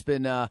 Bobby, it's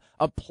been a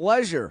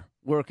pleasure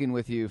working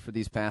with you for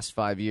these past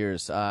 5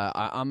 years.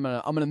 I'm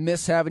gonna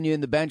miss having you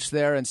in the bench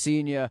there and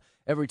seeing you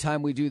every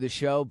time we do the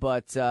show,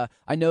 but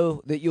I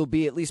know that you'll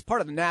be at least part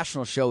of the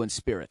national show in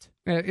spirit.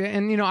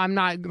 And I'm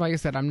not, like I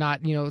said, I'm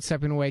not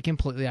stepping away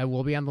completely. I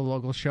will be on the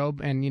local show,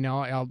 and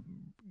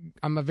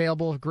I'm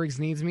available if Griggs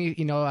needs me,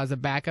 as a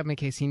backup in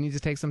case he needs to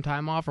take some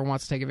time off or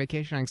wants to take a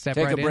vacation. I can step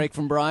right in. Take a break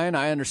from Brian.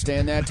 I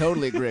understand that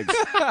totally, Griggs.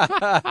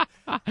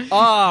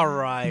 All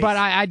right. But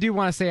I do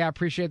want to say I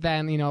appreciate that.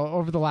 And,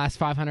 over the last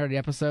 500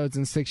 episodes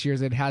in 6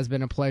 years, it has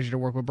been a pleasure to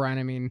work with Brian.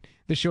 I mean,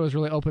 the show has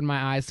really opened my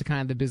eyes to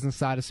kind of the business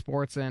side of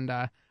sports, and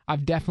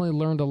I've definitely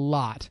learned a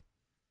lot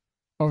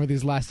over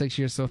these last 6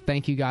 years. So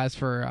thank you guys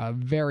for a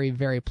very,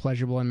 very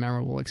pleasurable and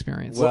memorable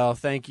experience. Well,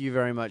 thank you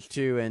very much,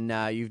 too.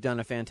 And you've done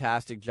a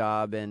fantastic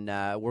job. And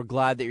we're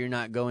glad that you're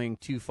not going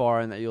too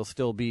far and that you'll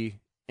still be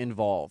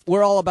involved.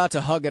 We're all about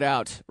to hug it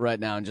out right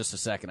now in just a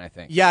second, I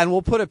think. Yeah, and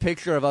we'll put a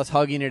picture of us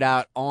hugging it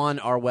out on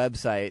our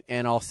website.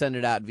 And I'll send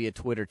it out via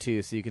Twitter,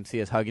 too, so you can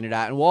see us hugging it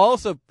out. And we'll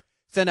also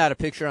send out a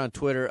picture on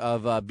Twitter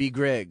of B.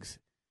 Griggs,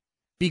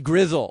 B.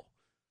 Grizzle.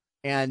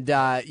 And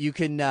you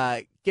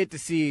can get to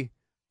see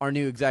our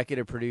new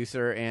executive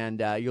producer,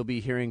 and you'll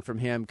be hearing from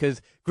him.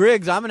 Because,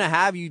 Griggs, I'm going to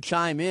have you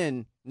chime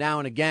in now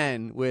and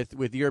again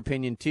with your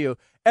opinion, too.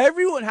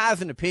 Everyone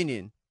has an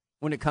opinion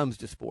when it comes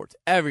to sports.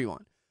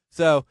 Everyone.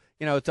 So,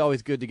 it's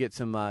always good to get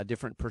some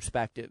different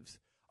perspectives.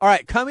 All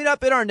right, coming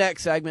up in our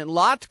next segment,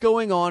 lots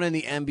going on in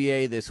the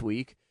NBA this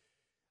week.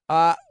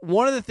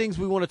 One of the things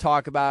we want to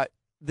talk about,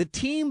 the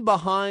team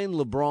behind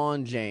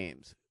LeBron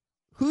James.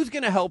 Who's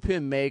going to help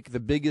him make the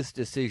biggest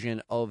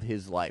decision of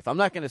his life? I'm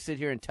not going to sit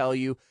here and tell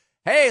you,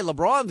 hey,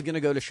 LeBron's going to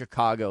go to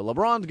Chicago.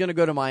 LeBron's going to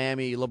go to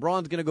Miami.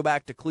 LeBron's going to go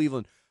back to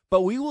Cleveland.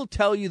 But we will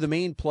tell you the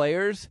main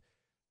players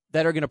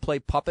that are going to play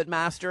puppet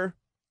master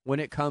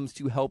when it comes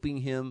to helping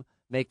him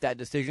make that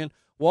decision.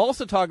 We'll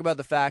also talk about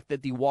the fact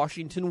that the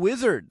Washington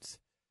Wizards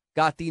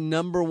got the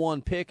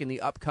 #1 pick in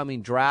the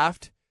upcoming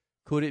draft.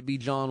 Could it be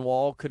John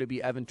Wall? Could it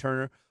be Evan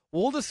Turner?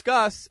 we'll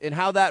discuss and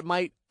how that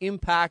might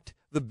impact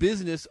the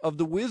business of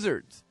the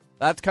Wizards.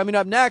 That's coming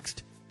up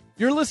next.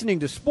 You're listening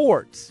to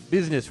Sports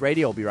Business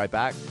Radio. We'll be right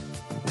back.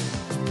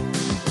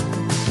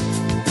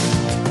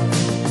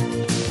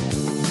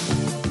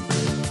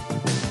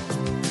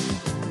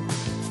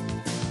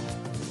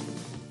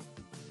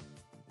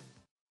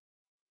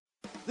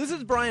 This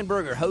is Brian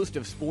Berger, host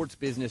of Sports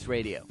Business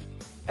Radio.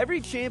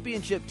 Every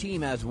championship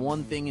team has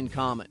one thing in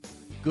common: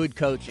 good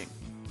coaching.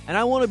 And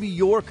I want to be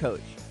your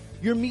coach,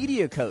 your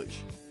media coach.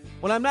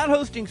 When I'm not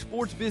hosting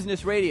Sports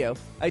Business Radio,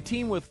 I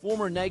team with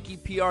former Nike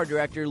PR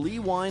director Lee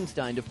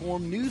Weinstein to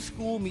form New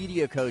School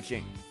Media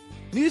Coaching.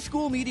 New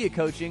School Media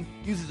Coaching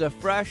uses a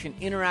fresh and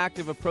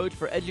interactive approach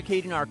for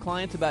educating our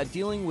clients about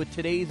dealing with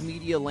today's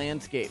media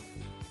landscape.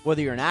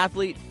 Whether you're an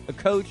athlete, a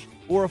coach,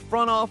 or a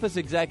front office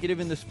executive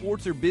in the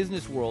sports or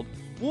business world,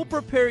 we'll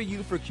prepare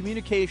you for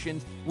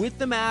communications with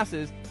the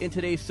masses in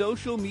today's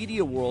social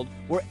media world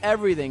where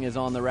everything is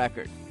on the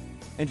record.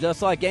 And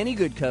just like any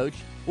good coach,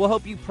 we'll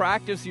help you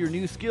practice your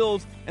new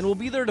skills, and we'll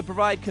be there to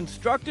provide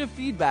constructive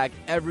feedback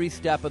every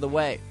step of the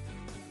way.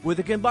 With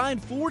a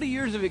combined 40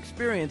 years of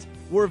experience,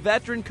 we're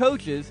veteran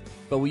coaches,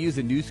 but we use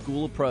a new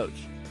school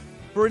approach.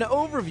 For an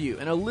overview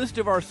and a list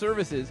of our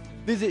services,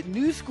 visit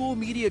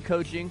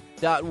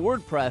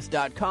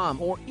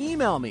newschoolmediacoaching.wordpress.com or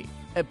email me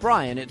at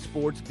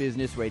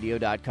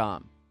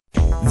brian@sportsbusinessradio.com.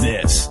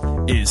 This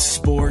is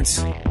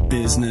Sports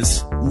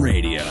Business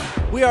Radio.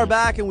 We are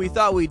back, and we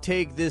thought we'd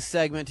take this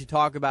segment to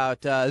talk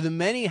about the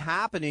many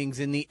happenings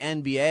in the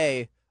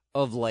NBA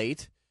of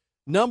late.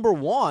 Number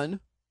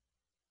one,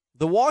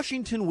 the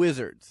Washington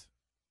Wizards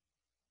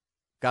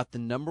got the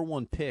number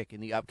one pick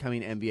in the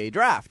upcoming NBA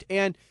draft.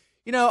 And,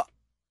 you know,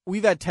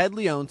 we've had Ted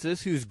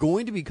Leonsis, who's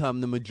going to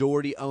become the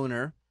majority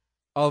owner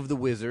of the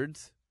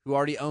Wizards, who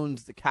already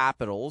owns the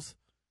Capitals,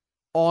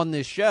 on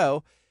this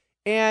show.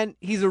 And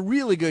he's a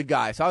really good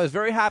guy, so I was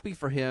very happy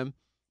for him.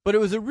 But it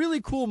was a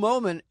really cool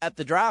moment at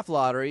the draft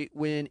lottery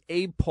when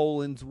Abe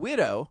Poland's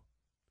widow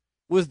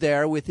was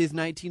there with his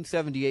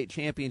 1978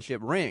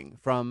 championship ring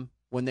from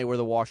when they were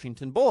the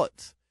Washington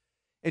Bullets.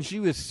 And she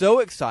was so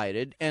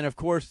excited. And, of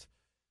course,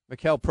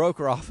 Mikhail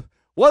Prokhorov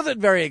wasn't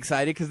very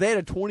excited because they had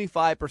a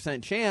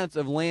 25% chance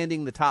of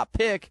landing the top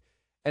pick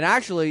and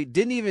actually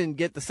didn't even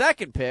get the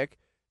second pick.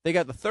 They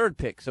got the third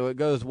pick, so it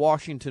goes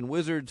Washington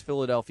Wizards,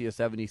 Philadelphia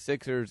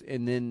 76ers,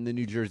 and then the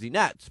New Jersey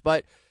Nets.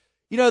 But,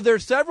 you know,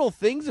 there's several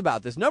things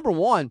about this. Number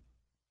one,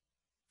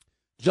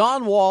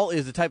 John Wall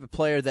is the type of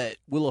player that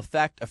will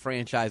affect a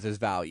franchise's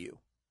value.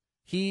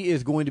 He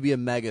is going to be a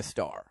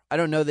megastar. I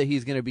don't know that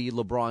he's going to be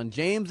LeBron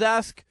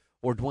James-esque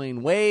or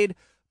Dwayne Wade,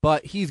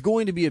 but he's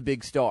going to be a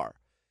big star.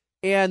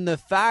 And the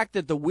fact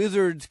that the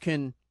Wizards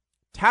can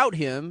tout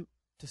him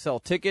to sell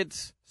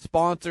tickets,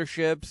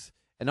 sponsorships,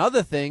 and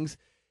other things,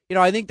 you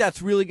know, I think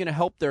that's really going to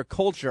help their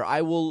culture.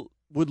 I would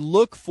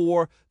look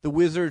for the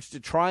Wizards to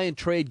try and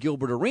trade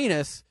Gilbert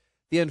Arenas.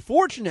 The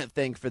unfortunate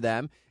thing for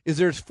them is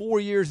there's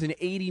 4 years and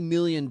 $80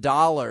 million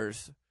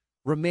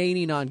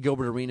remaining on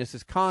Gilbert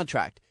Arenas'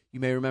 contract. You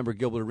may remember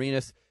Gilbert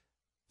Arenas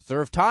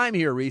served time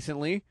here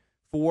recently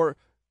for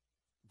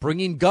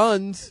bringing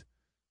guns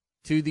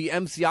to the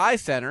MCI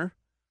Center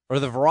or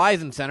the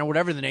Verizon Center,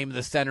 whatever the name of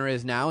the center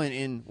is now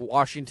in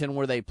Washington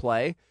where they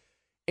play.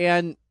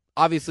 And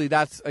obviously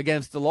that's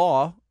against the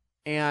law.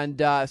 And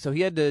so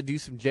he had to do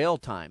some jail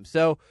time.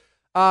 So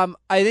I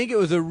think it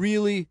was a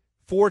really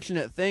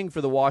fortunate thing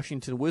for the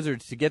Washington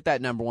Wizards to get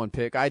that number one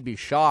pick. I'd be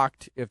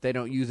shocked if they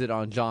don't use it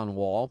on John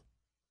Wall.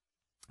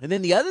 And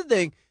then the other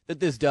thing that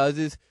this does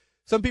is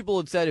some people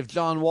had said if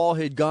John Wall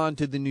had gone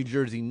to the New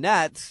Jersey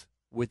Nets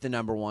with the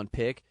number one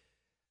pick,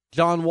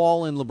 John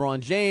Wall and LeBron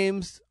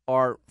James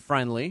are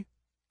friendly,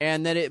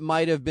 and that it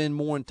might have been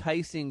more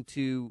enticing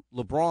to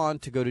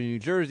LeBron to go to New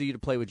Jersey to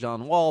play with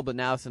John Wall. But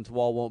now since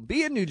Wall won't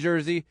be in New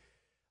Jersey,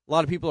 a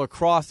lot of people are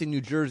crossing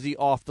New Jersey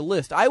off the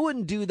list. I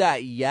wouldn't do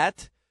that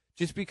yet,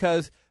 just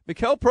because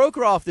Mikhail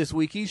Prokhorov this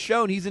week, he's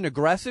shown he's an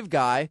aggressive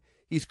guy.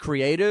 He's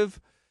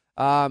creative.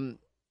 And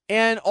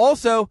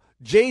also,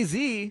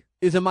 Jay-Z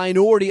is a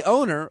minority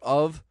owner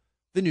of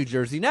the New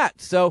Jersey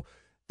Nets. So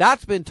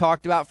that's been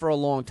talked about for a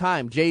long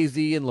time.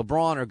 Jay-Z and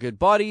LeBron are good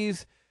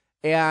buddies.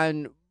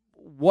 And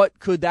what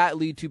could that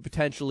lead to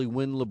potentially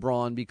when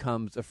LeBron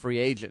becomes a free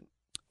agent?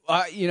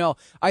 You know,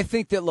 I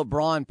think that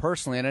LeBron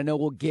personally, and I know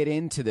we'll get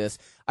into this,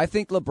 I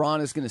think LeBron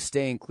is going to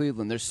stay in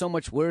Cleveland. There's so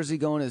much, where's he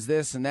going, is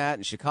this and that,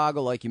 in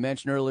Chicago, like you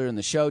mentioned earlier in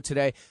the show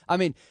today. I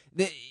mean,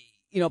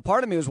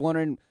 part of me was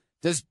wondering,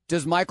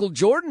 does Michael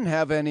Jordan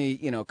have any,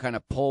 kind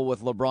of pull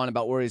with LeBron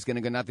about where he's going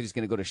to go? Not that he's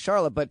going to go to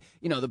Charlotte, but,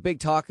 the big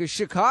talk is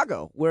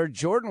Chicago, where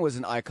Jordan was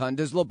an icon.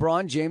 Does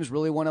LeBron James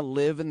really want to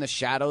live in the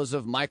shadows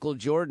of Michael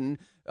Jordan?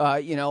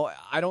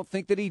 I don't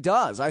think that he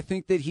does. I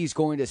think that he's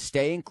going to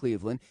stay in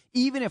Cleveland.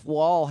 Even if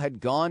Wall had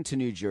gone to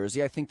New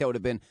Jersey, I think that would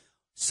have been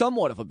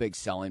somewhat of a big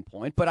selling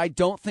point, but I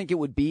don't think it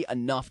would be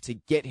enough to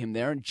get him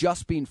there. And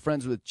just being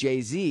friends with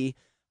Jay-Z,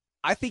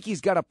 I think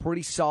he's got a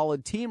pretty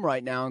solid team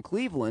right now in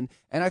Cleveland,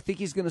 and I think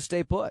he's going to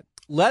stay put.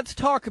 Let's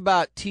talk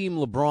about Team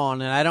LeBron,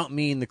 and I don't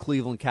mean the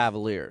Cleveland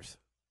Cavaliers.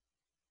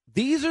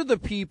 these are the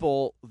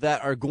people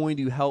that are going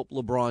to help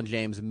LeBron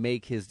James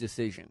make his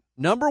decision.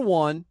 Number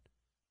one,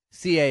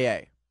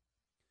 CAA.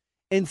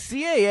 And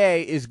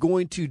CAA is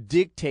going to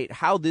dictate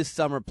how this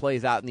summer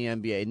plays out in the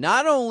NBA,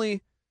 not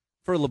only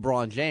for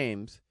LeBron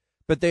James,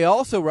 but they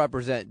also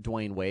represent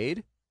Dwayne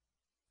Wade,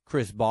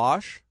 Chris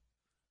Bosh,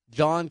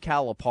 John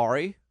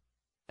Calipari,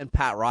 and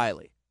Pat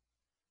Riley.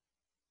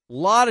 A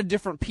lot of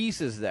different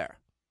pieces there.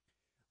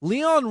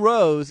 Leon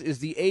Rose is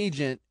the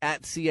agent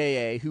at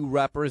CAA who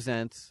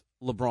represents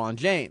LeBron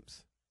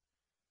James.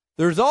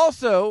 There's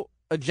also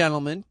a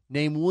gentleman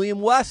named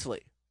William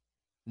Wesley,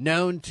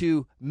 known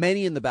to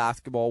many in the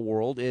basketball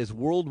world as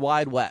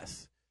Worldwide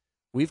Wes.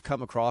 We've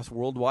come across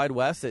Worldwide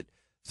Wes at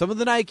some of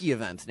the Nike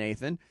events,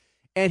 Nathan,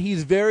 and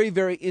he's very,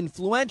 very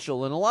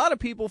influential. And a lot of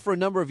people for a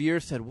number of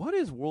years said, what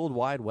is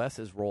Worldwide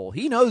Wes's role?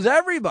 He knows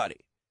everybody.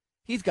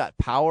 He's got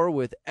power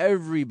with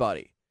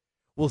everybody.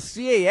 Well,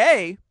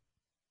 CAA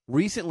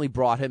recently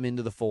brought him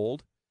into the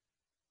fold.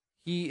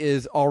 He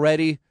is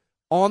already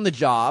on the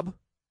job,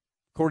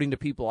 according to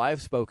people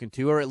I've spoken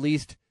to, or at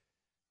least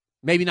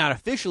maybe not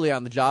officially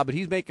on the job, but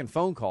he's making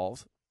phone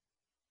calls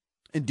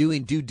and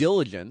doing due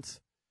diligence.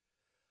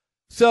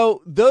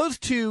 So those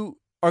two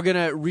are going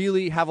to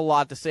really have a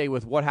lot to say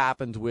with what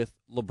happens with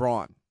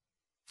LeBron.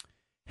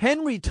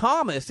 Henry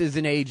Thomas is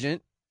an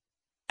agent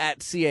at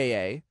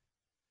CAA,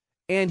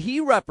 and he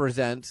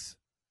represents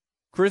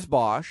Chris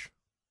Bosh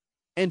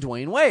and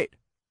Dwayne Wade.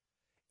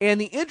 And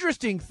the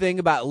interesting thing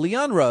about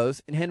Leon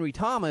Rose and Henry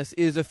Thomas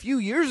is a few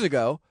years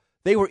ago,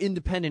 they were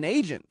independent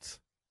agents.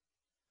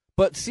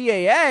 But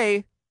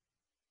CAA,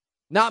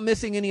 not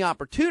missing any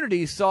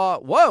opportunities, saw,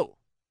 whoa,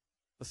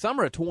 the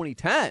summer of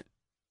 2010,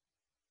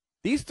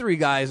 these three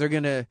guys are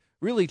going to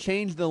really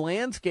change the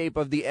landscape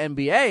of the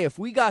NBA. If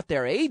we got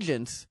their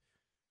agents,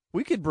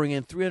 we could bring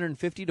in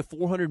 $350 to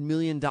 $400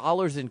 million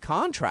in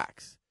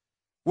contracts.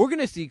 We're going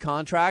to see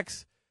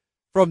contracts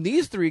from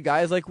these three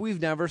guys like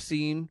we've never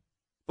seen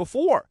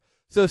before.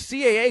 So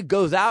CAA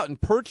goes out and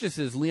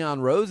purchases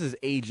Leon Rose's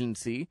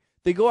agency.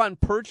 They go out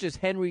and purchase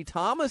Henry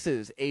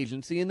Thomas's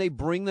agency, and they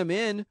bring them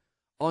in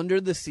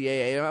under the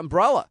CAA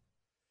umbrella.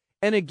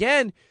 And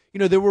again,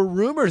 there were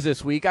rumors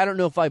this week, I don't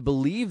know if I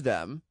believe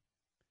them,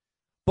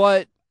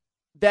 but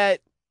that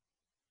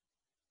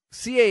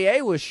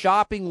CAA was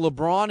shopping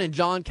LeBron and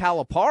John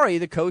Calipari,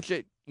 the coach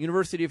at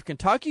University of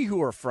Kentucky,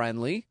 who are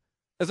friendly,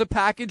 as a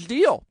package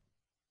deal.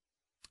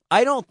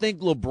 I don't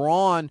think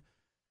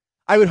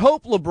I would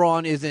hope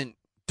LeBron isn't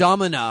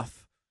dumb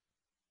enough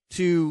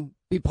to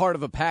be part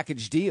of a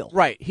package deal.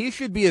 Right. He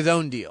should be his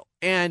own deal.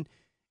 And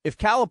if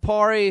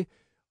Calipari,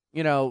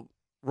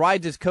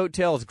 rides his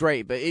coattails,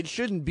 great, but it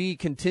shouldn't be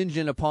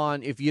contingent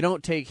upon if you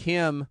don't take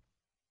him,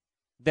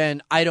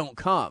 then I don't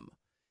come.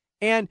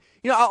 And,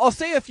 I'll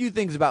say a few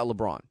things about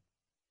LeBron.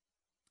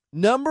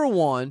 Number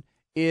one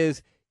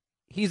is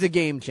he's a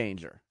game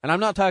changer. And I'm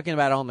not talking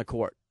about on the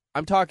court.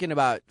 I'm talking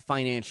about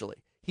financially.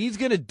 He's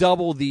going to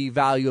double the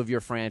value of your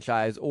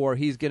franchise, or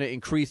he's going to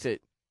increase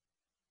it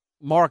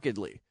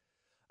markedly.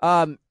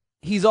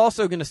 He's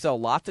also going to sell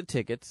lots of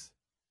tickets.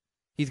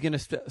 He's going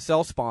to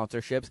sell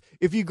sponsorships.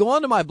 If you go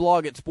onto my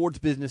blog at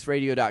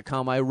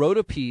sportsbusinessradio.com, I wrote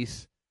a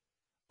piece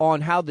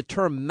on how the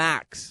term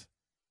max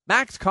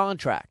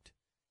contract,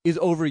 is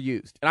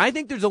overused. And I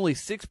think there's only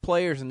 6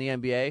 players in the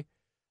NBA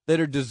that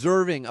are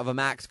deserving of a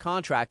max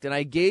contract. And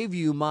I gave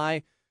you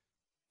my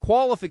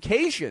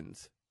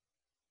qualifications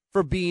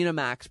for being a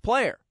max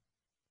player.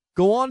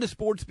 Go on to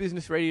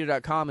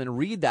sportsbusinessradio.com and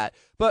read that.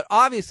 But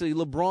obviously,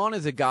 LeBron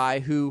is a guy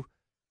who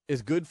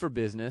is good for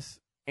business,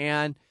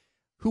 and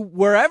who,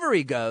 wherever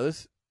he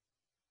goes,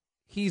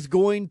 he's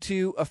going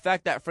to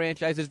affect that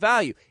franchise's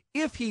value.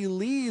 If he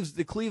leaves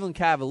the Cleveland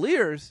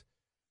Cavaliers,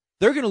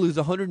 they're going to lose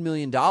 $100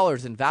 million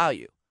in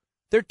value.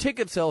 Their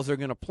ticket sales are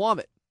going to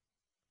plummet.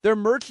 Their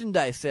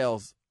merchandise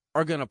sales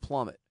are going to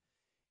plummet.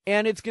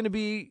 And it's going to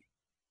be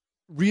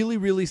really,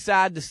 really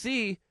sad to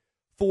see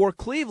for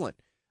Cleveland.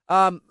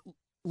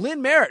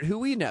 Lynn Merritt, who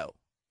we know,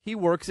 he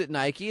works at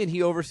Nike and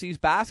he oversees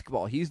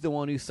basketball. He's the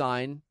one who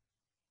signed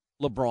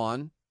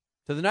LeBron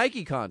to the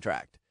Nike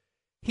contract.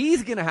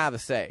 He's going to have a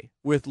say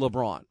with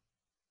LeBron.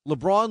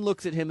 LeBron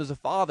looks at him as a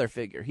father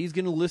figure. He's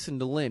going to listen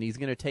to Lynn. He's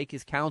going to take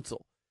his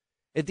counsel.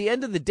 At the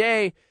end of the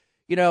day,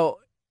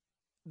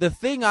 the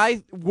thing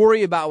I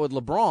worry about with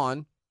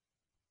LeBron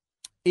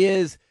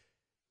is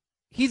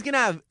he's going to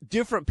have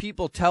different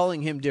people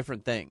telling him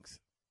different things.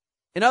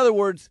 In other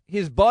words,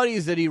 his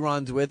buddies that he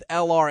runs with,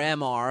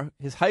 LRMR,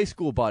 his high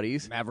school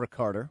buddies, Maverick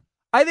Carter,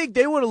 I think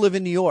they want to live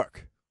in New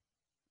York.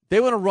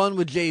 They want to run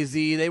with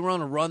Jay-Z. They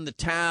want to run the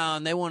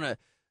town. They want to,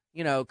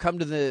 come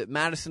to the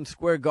Madison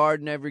Square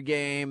Garden every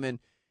game.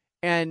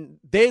 And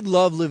they'd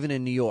love living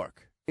in New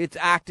York. It's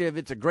active.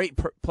 It's a great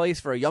place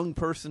for a young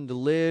person to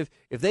live.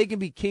 If they can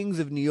be kings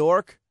of New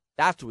York,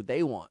 that's what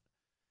they want.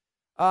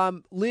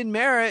 Lynn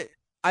Merritt,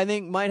 I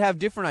think, might have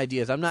different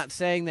ideas. I'm not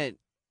saying that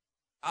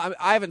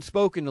I haven't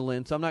spoken to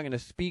Lynn, so I'm not going to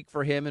speak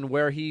for him and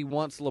where he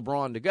wants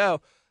LeBron to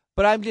go.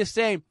 But I'm just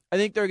saying, I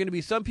think there are going to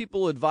be some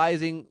people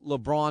advising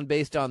LeBron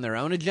based on their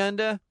own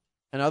agenda,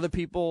 and other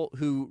people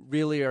who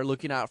really are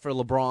looking out for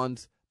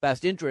LeBron's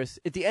best interests,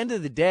 at the end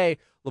of the day,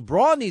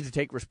 LeBron needs to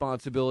take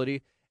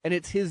responsibility, and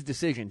it's his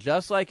decision,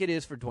 just like it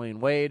is for Dwayne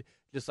Wade,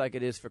 just like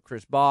it is for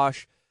Chris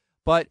Bosh.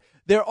 But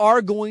there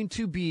are going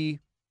to be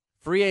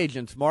free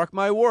agents, mark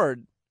my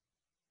word,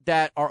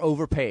 that are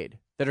overpaid,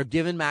 that are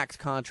given max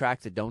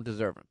contracts that don't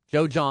deserve them.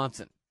 Joe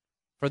Johnson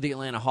for the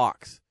Atlanta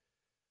Hawks.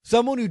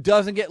 Someone who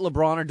doesn't get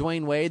LeBron or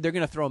Dwayne Wade, they're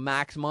going to throw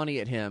max money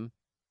at him,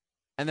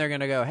 and they're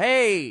going to go,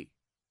 hey,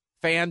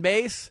 fan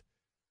base,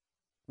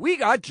 we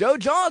got Joe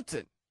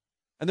Johnson.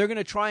 And they're going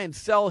to try and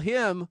sell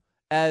him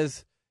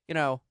as,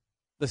 the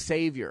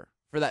savior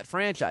for that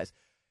franchise.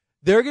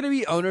 There are going to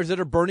be owners that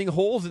are burning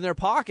holes in their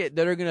pocket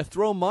that are going to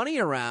throw money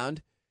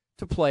around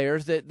to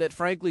players that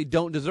frankly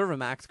don't deserve a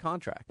max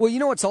contract. Well,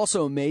 what's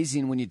also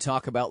amazing when you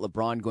talk about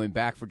LeBron, going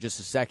back for just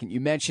a second, you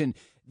mentioned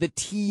the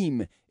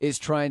team is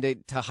trying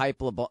to hype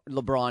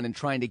LeBron and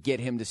trying to get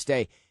him to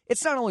stay.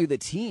 It's not only the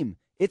team,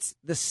 it's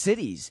the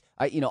cities.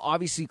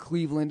 Obviously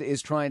Cleveland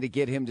is trying to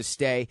get him to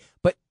stay,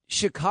 but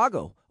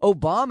Chicago,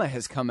 Obama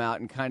has come out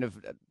and kind of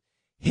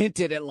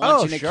hinted at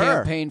launching a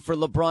campaign for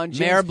LeBron James.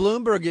 Mayor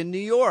Bloomberg in New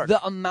York.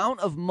 The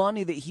amount of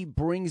money that he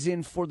brings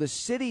in for the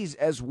cities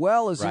as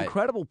well is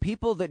incredible.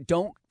 People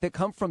that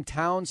come from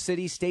towns,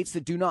 cities, states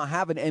that do not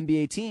have an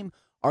NBA team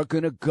are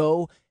going to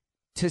go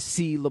to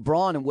see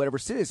LeBron in whatever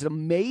city. It's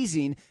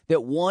amazing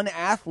that one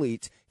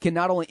athlete can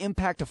not only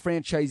impact a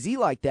franchisee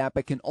like that,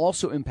 but can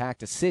also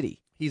impact a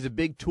city. He's a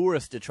big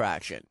tourist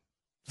attraction.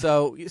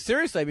 So,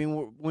 seriously,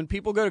 when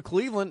people go to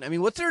Cleveland,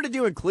 what's there to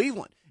do in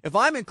Cleveland? If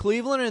I'm in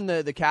Cleveland and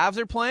the Cavs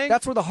are playing...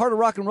 That's where the heart of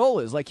rock and roll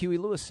is, like Huey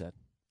Lewis said.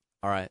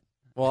 All right.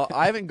 Well,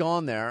 I haven't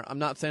gone there. I'm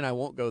not saying I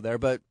won't go there,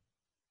 but,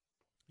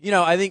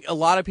 I think a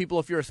lot of people,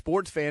 if you're a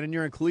sports fan and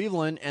you're in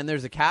Cleveland and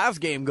there's a Cavs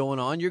game going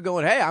on, you're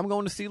going, hey, I'm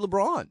going to see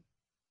LeBron.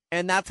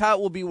 And that's how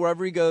it will be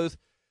wherever he goes.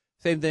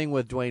 Same thing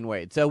with Dwayne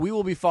Wade. So we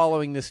will be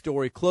following this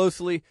story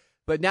closely,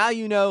 but now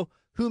you know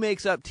who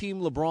makes up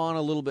Team LeBron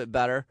a little bit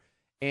better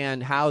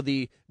and how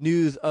the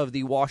news of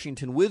the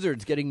Washington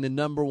Wizards getting the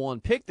number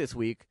 1 pick this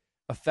week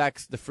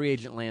affects the free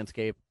agent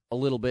landscape a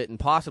little bit and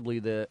possibly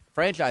the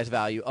franchise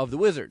value of the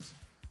Wizards.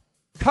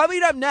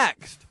 Coming up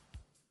next,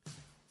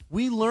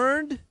 we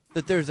learned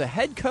that there's a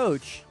head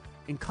coach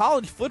in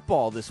college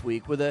football this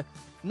week with a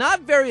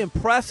not very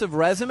impressive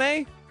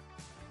resume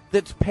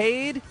that's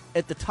paid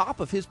at the top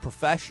of his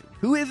profession.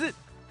 Who is it?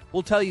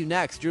 We'll tell you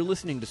next. You're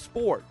listening to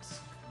Sports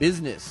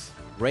Business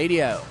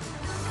Radio.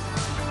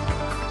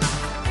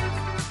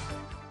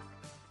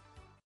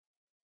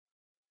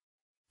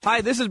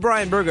 Hi, this is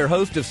Brian Berger,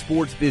 host of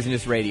Sports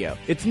Business Radio.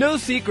 It's no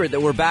secret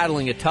that we're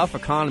battling a tough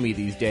economy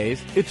these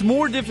days. It's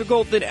more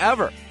difficult than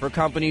ever for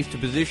companies to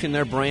position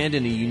their brand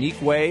in a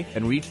unique way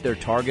and reach their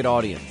target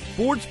audience.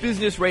 Sports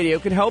Business Radio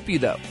can help you,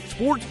 though.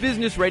 Sports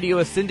Business Radio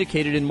is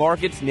syndicated in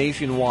markets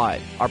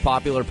nationwide. Our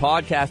popular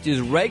podcast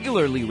is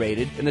regularly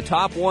rated in the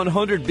top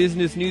 100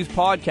 business news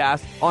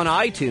podcasts on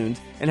iTunes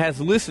and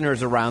has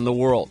listeners around the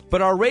world.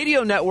 But our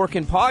radio network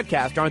and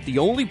podcast aren't the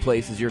only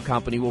places your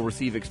company will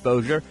receive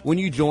exposure when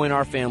you join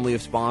our family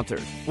of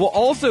sponsors. We'll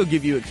also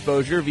give you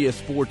exposure via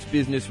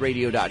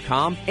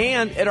sportsbusinessradio.com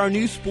and at our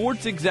new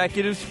Sports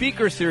Executive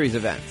Speaker Series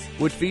events,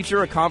 which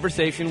feature a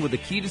conversation with a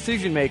key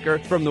decision maker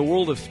from the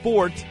world of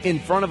sports in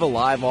front of a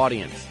live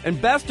audience.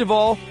 And best of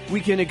all, we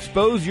can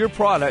expose your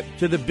product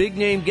to the big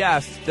name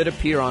guests that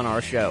appear on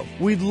our show.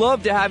 We'd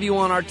love to have you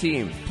on our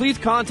team. Please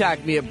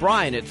contact me at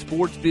Brian at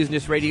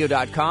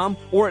sportsbusinessradio.com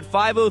or at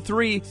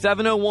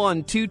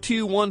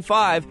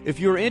 503-701-2215 if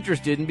you're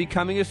interested in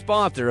becoming a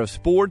sponsor of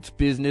Sports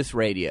Business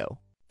Radio.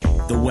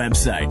 The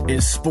website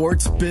is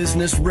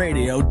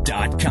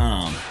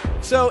sportsbusinessradio.com.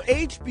 So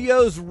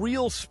HBO's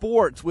Real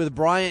Sports with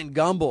Bryant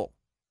Gumbel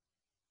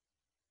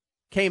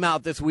came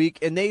out this week,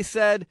 and they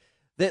said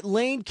that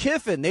Lane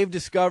Kiffin, they've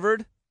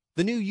discovered,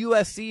 the new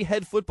USC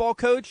head football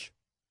coach,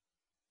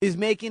 is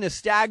making a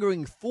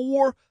staggering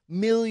 $4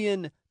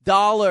 million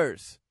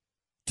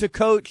to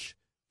coach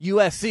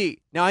USC.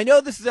 Now, I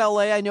know this is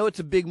LA. I know it's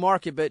a big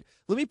market, but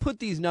let me put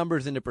these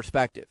numbers into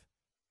perspective.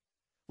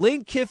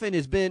 Lane Kiffin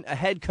has been a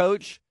head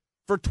coach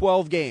for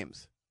 12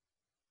 games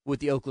with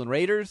the Oakland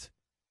Raiders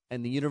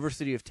and the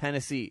University of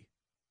Tennessee.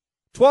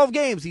 12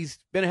 games he's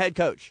been a head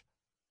coach.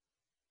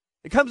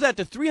 It comes out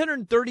to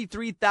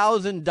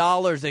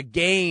 $333,000 a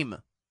game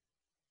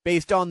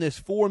based on this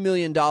 $4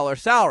 million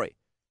salary.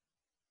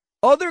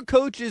 Other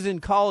coaches in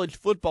college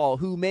football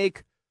who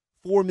make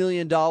 $4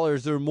 million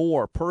or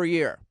more per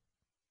year: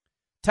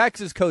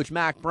 Texas coach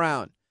Mac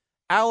Brown,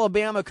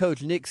 Alabama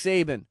coach Nick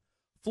Saban,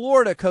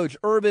 Florida coach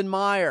Urban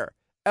Meyer,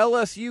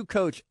 LSU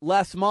coach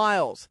Les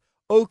Miles,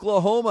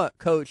 Oklahoma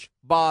coach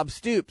Bob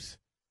Stoops.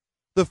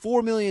 The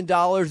 $4 million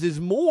is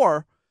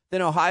more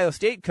than Ohio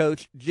State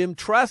coach Jim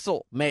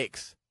Tressel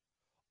makes.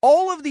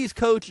 All of these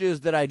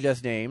coaches that I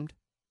just named,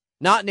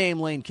 not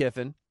named Lane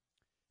Kiffin,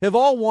 have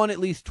all won at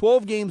least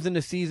 12 games in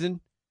the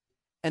season,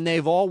 and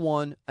they've all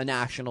won a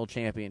national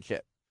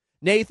championship.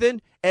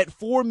 Nathan, at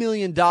 $4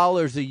 million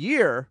a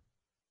year,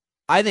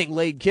 I think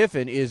Lane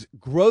Kiffin is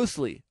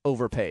grossly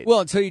overpaid. Well,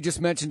 until you just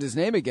mentioned his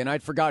name again,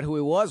 I'd forgot who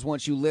he was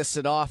once you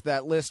listed off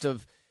that list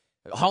of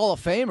Hall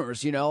of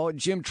Famers, you know,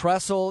 Jim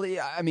Tressel,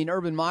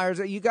 Urban Myers.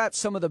 You got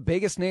some of the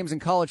biggest names in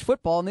college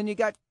football, and then you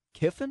got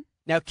Kiffin.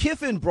 Now,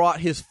 Kiffin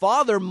brought his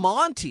father,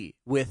 Monty,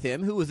 with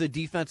him, who was a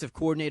defensive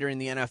coordinator in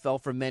the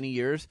NFL for many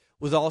years,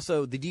 was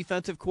also the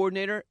defensive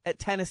coordinator at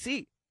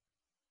Tennessee.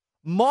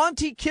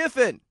 Monty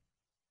Kiffin,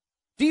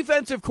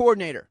 defensive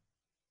coordinator,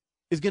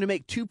 is going to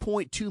make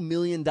 $2.2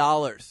 million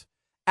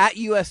at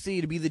USC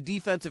to be the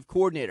defensive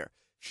coordinator.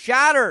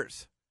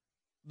 Shatters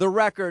the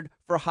record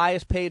for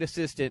highest paid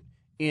assistant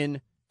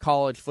in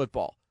college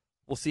football.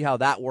 We'll see how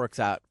that works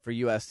out for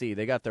USC.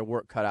 They got their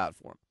work cut out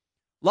for them.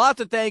 Lots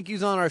of thank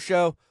yous on our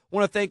show.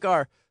 Want to thank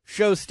our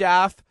show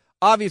staff.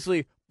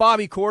 Obviously,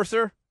 Bobby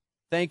Corser,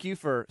 thank you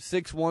for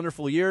 6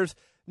 wonderful years.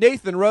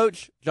 Nathan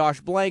Roach,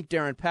 Josh Blank,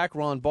 Darren Peck,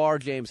 Ron Barr,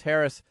 James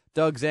Harris,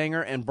 Doug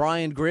Zanger, and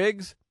Brian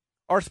Griggs,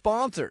 our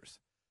sponsors.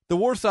 The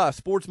Warsaw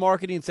Sports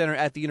Marketing Center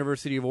at the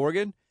University of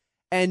Oregon,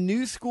 and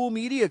New School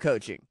Media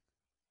Coaching.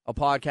 A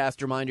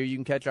podcast reminder, you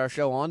can catch our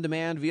show on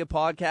demand via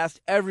podcast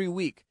every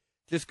week.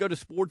 Just go to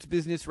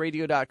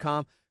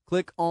sportsbusinessradio.com,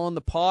 click on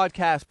the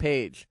podcast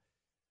page.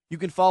 You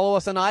can follow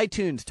us on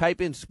iTunes. Type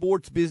in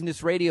Sports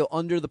Business Radio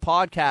under the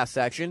podcast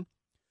section.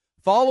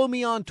 Follow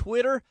me on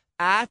Twitter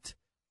at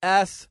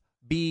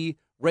SB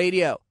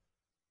Radio.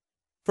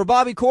 For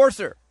Bobby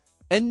Corser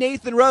and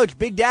Nathan Roach,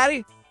 Big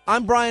Daddy,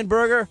 I'm Brian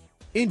Berger.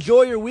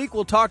 Enjoy your week.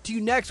 We'll talk to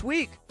you next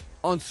week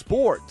on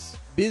Sports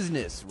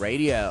Business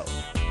Radio.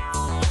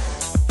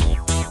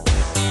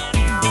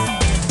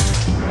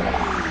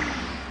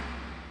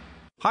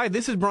 Hi,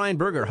 this is Brian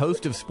Berger,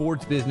 host of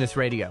Sports Business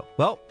Radio.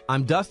 Well,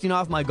 I'm dusting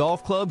off my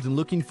golf clubs and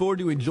looking forward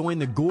to enjoying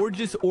the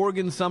gorgeous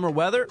Oregon summer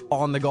weather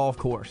on the golf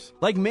course.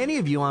 Like many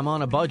of you, I'm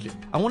on a budget.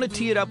 I want to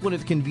tee it up when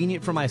it's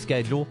convenient for my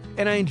schedule,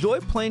 and I enjoy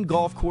playing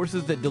golf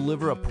courses that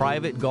deliver a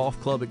private golf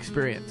club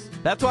experience.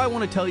 That's why I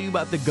want to tell you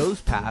about the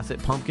Ghost Pass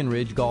at Pumpkin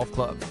Ridge Golf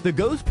Club. The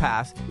Ghost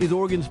Pass is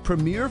Oregon's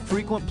premier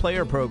frequent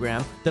player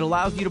program that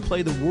allows you to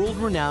play the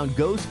world-renowned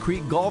Ghost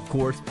Creek Golf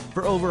Course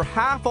for over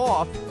half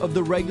off of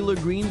the regular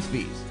greens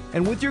fees.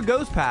 And with your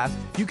Ghost Pass,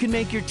 you can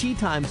make your tee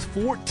times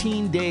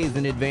 14 days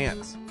in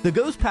advance. The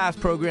Ghost Pass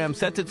program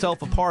sets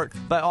itself apart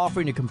by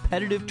offering a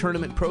competitive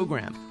tournament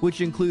program,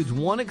 which includes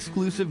one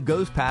exclusive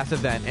Ghost Pass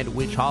event at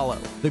Witch Hollow.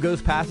 The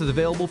Ghost Pass is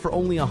available for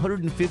only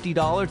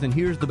 $150, and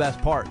here's the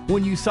best part.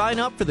 When you sign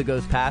up for the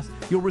Ghost Pass,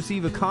 you'll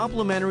receive a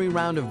complimentary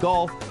round of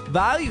golf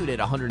valued at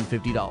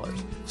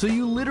 $150. So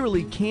you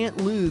literally can't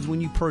lose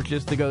when you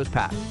purchase the Ghost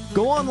Pass.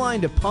 Go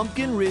online to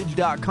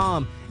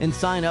pumpkinridge.com and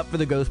sign up for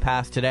the Ghost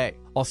Pass today.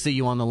 I'll see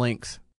you on the links.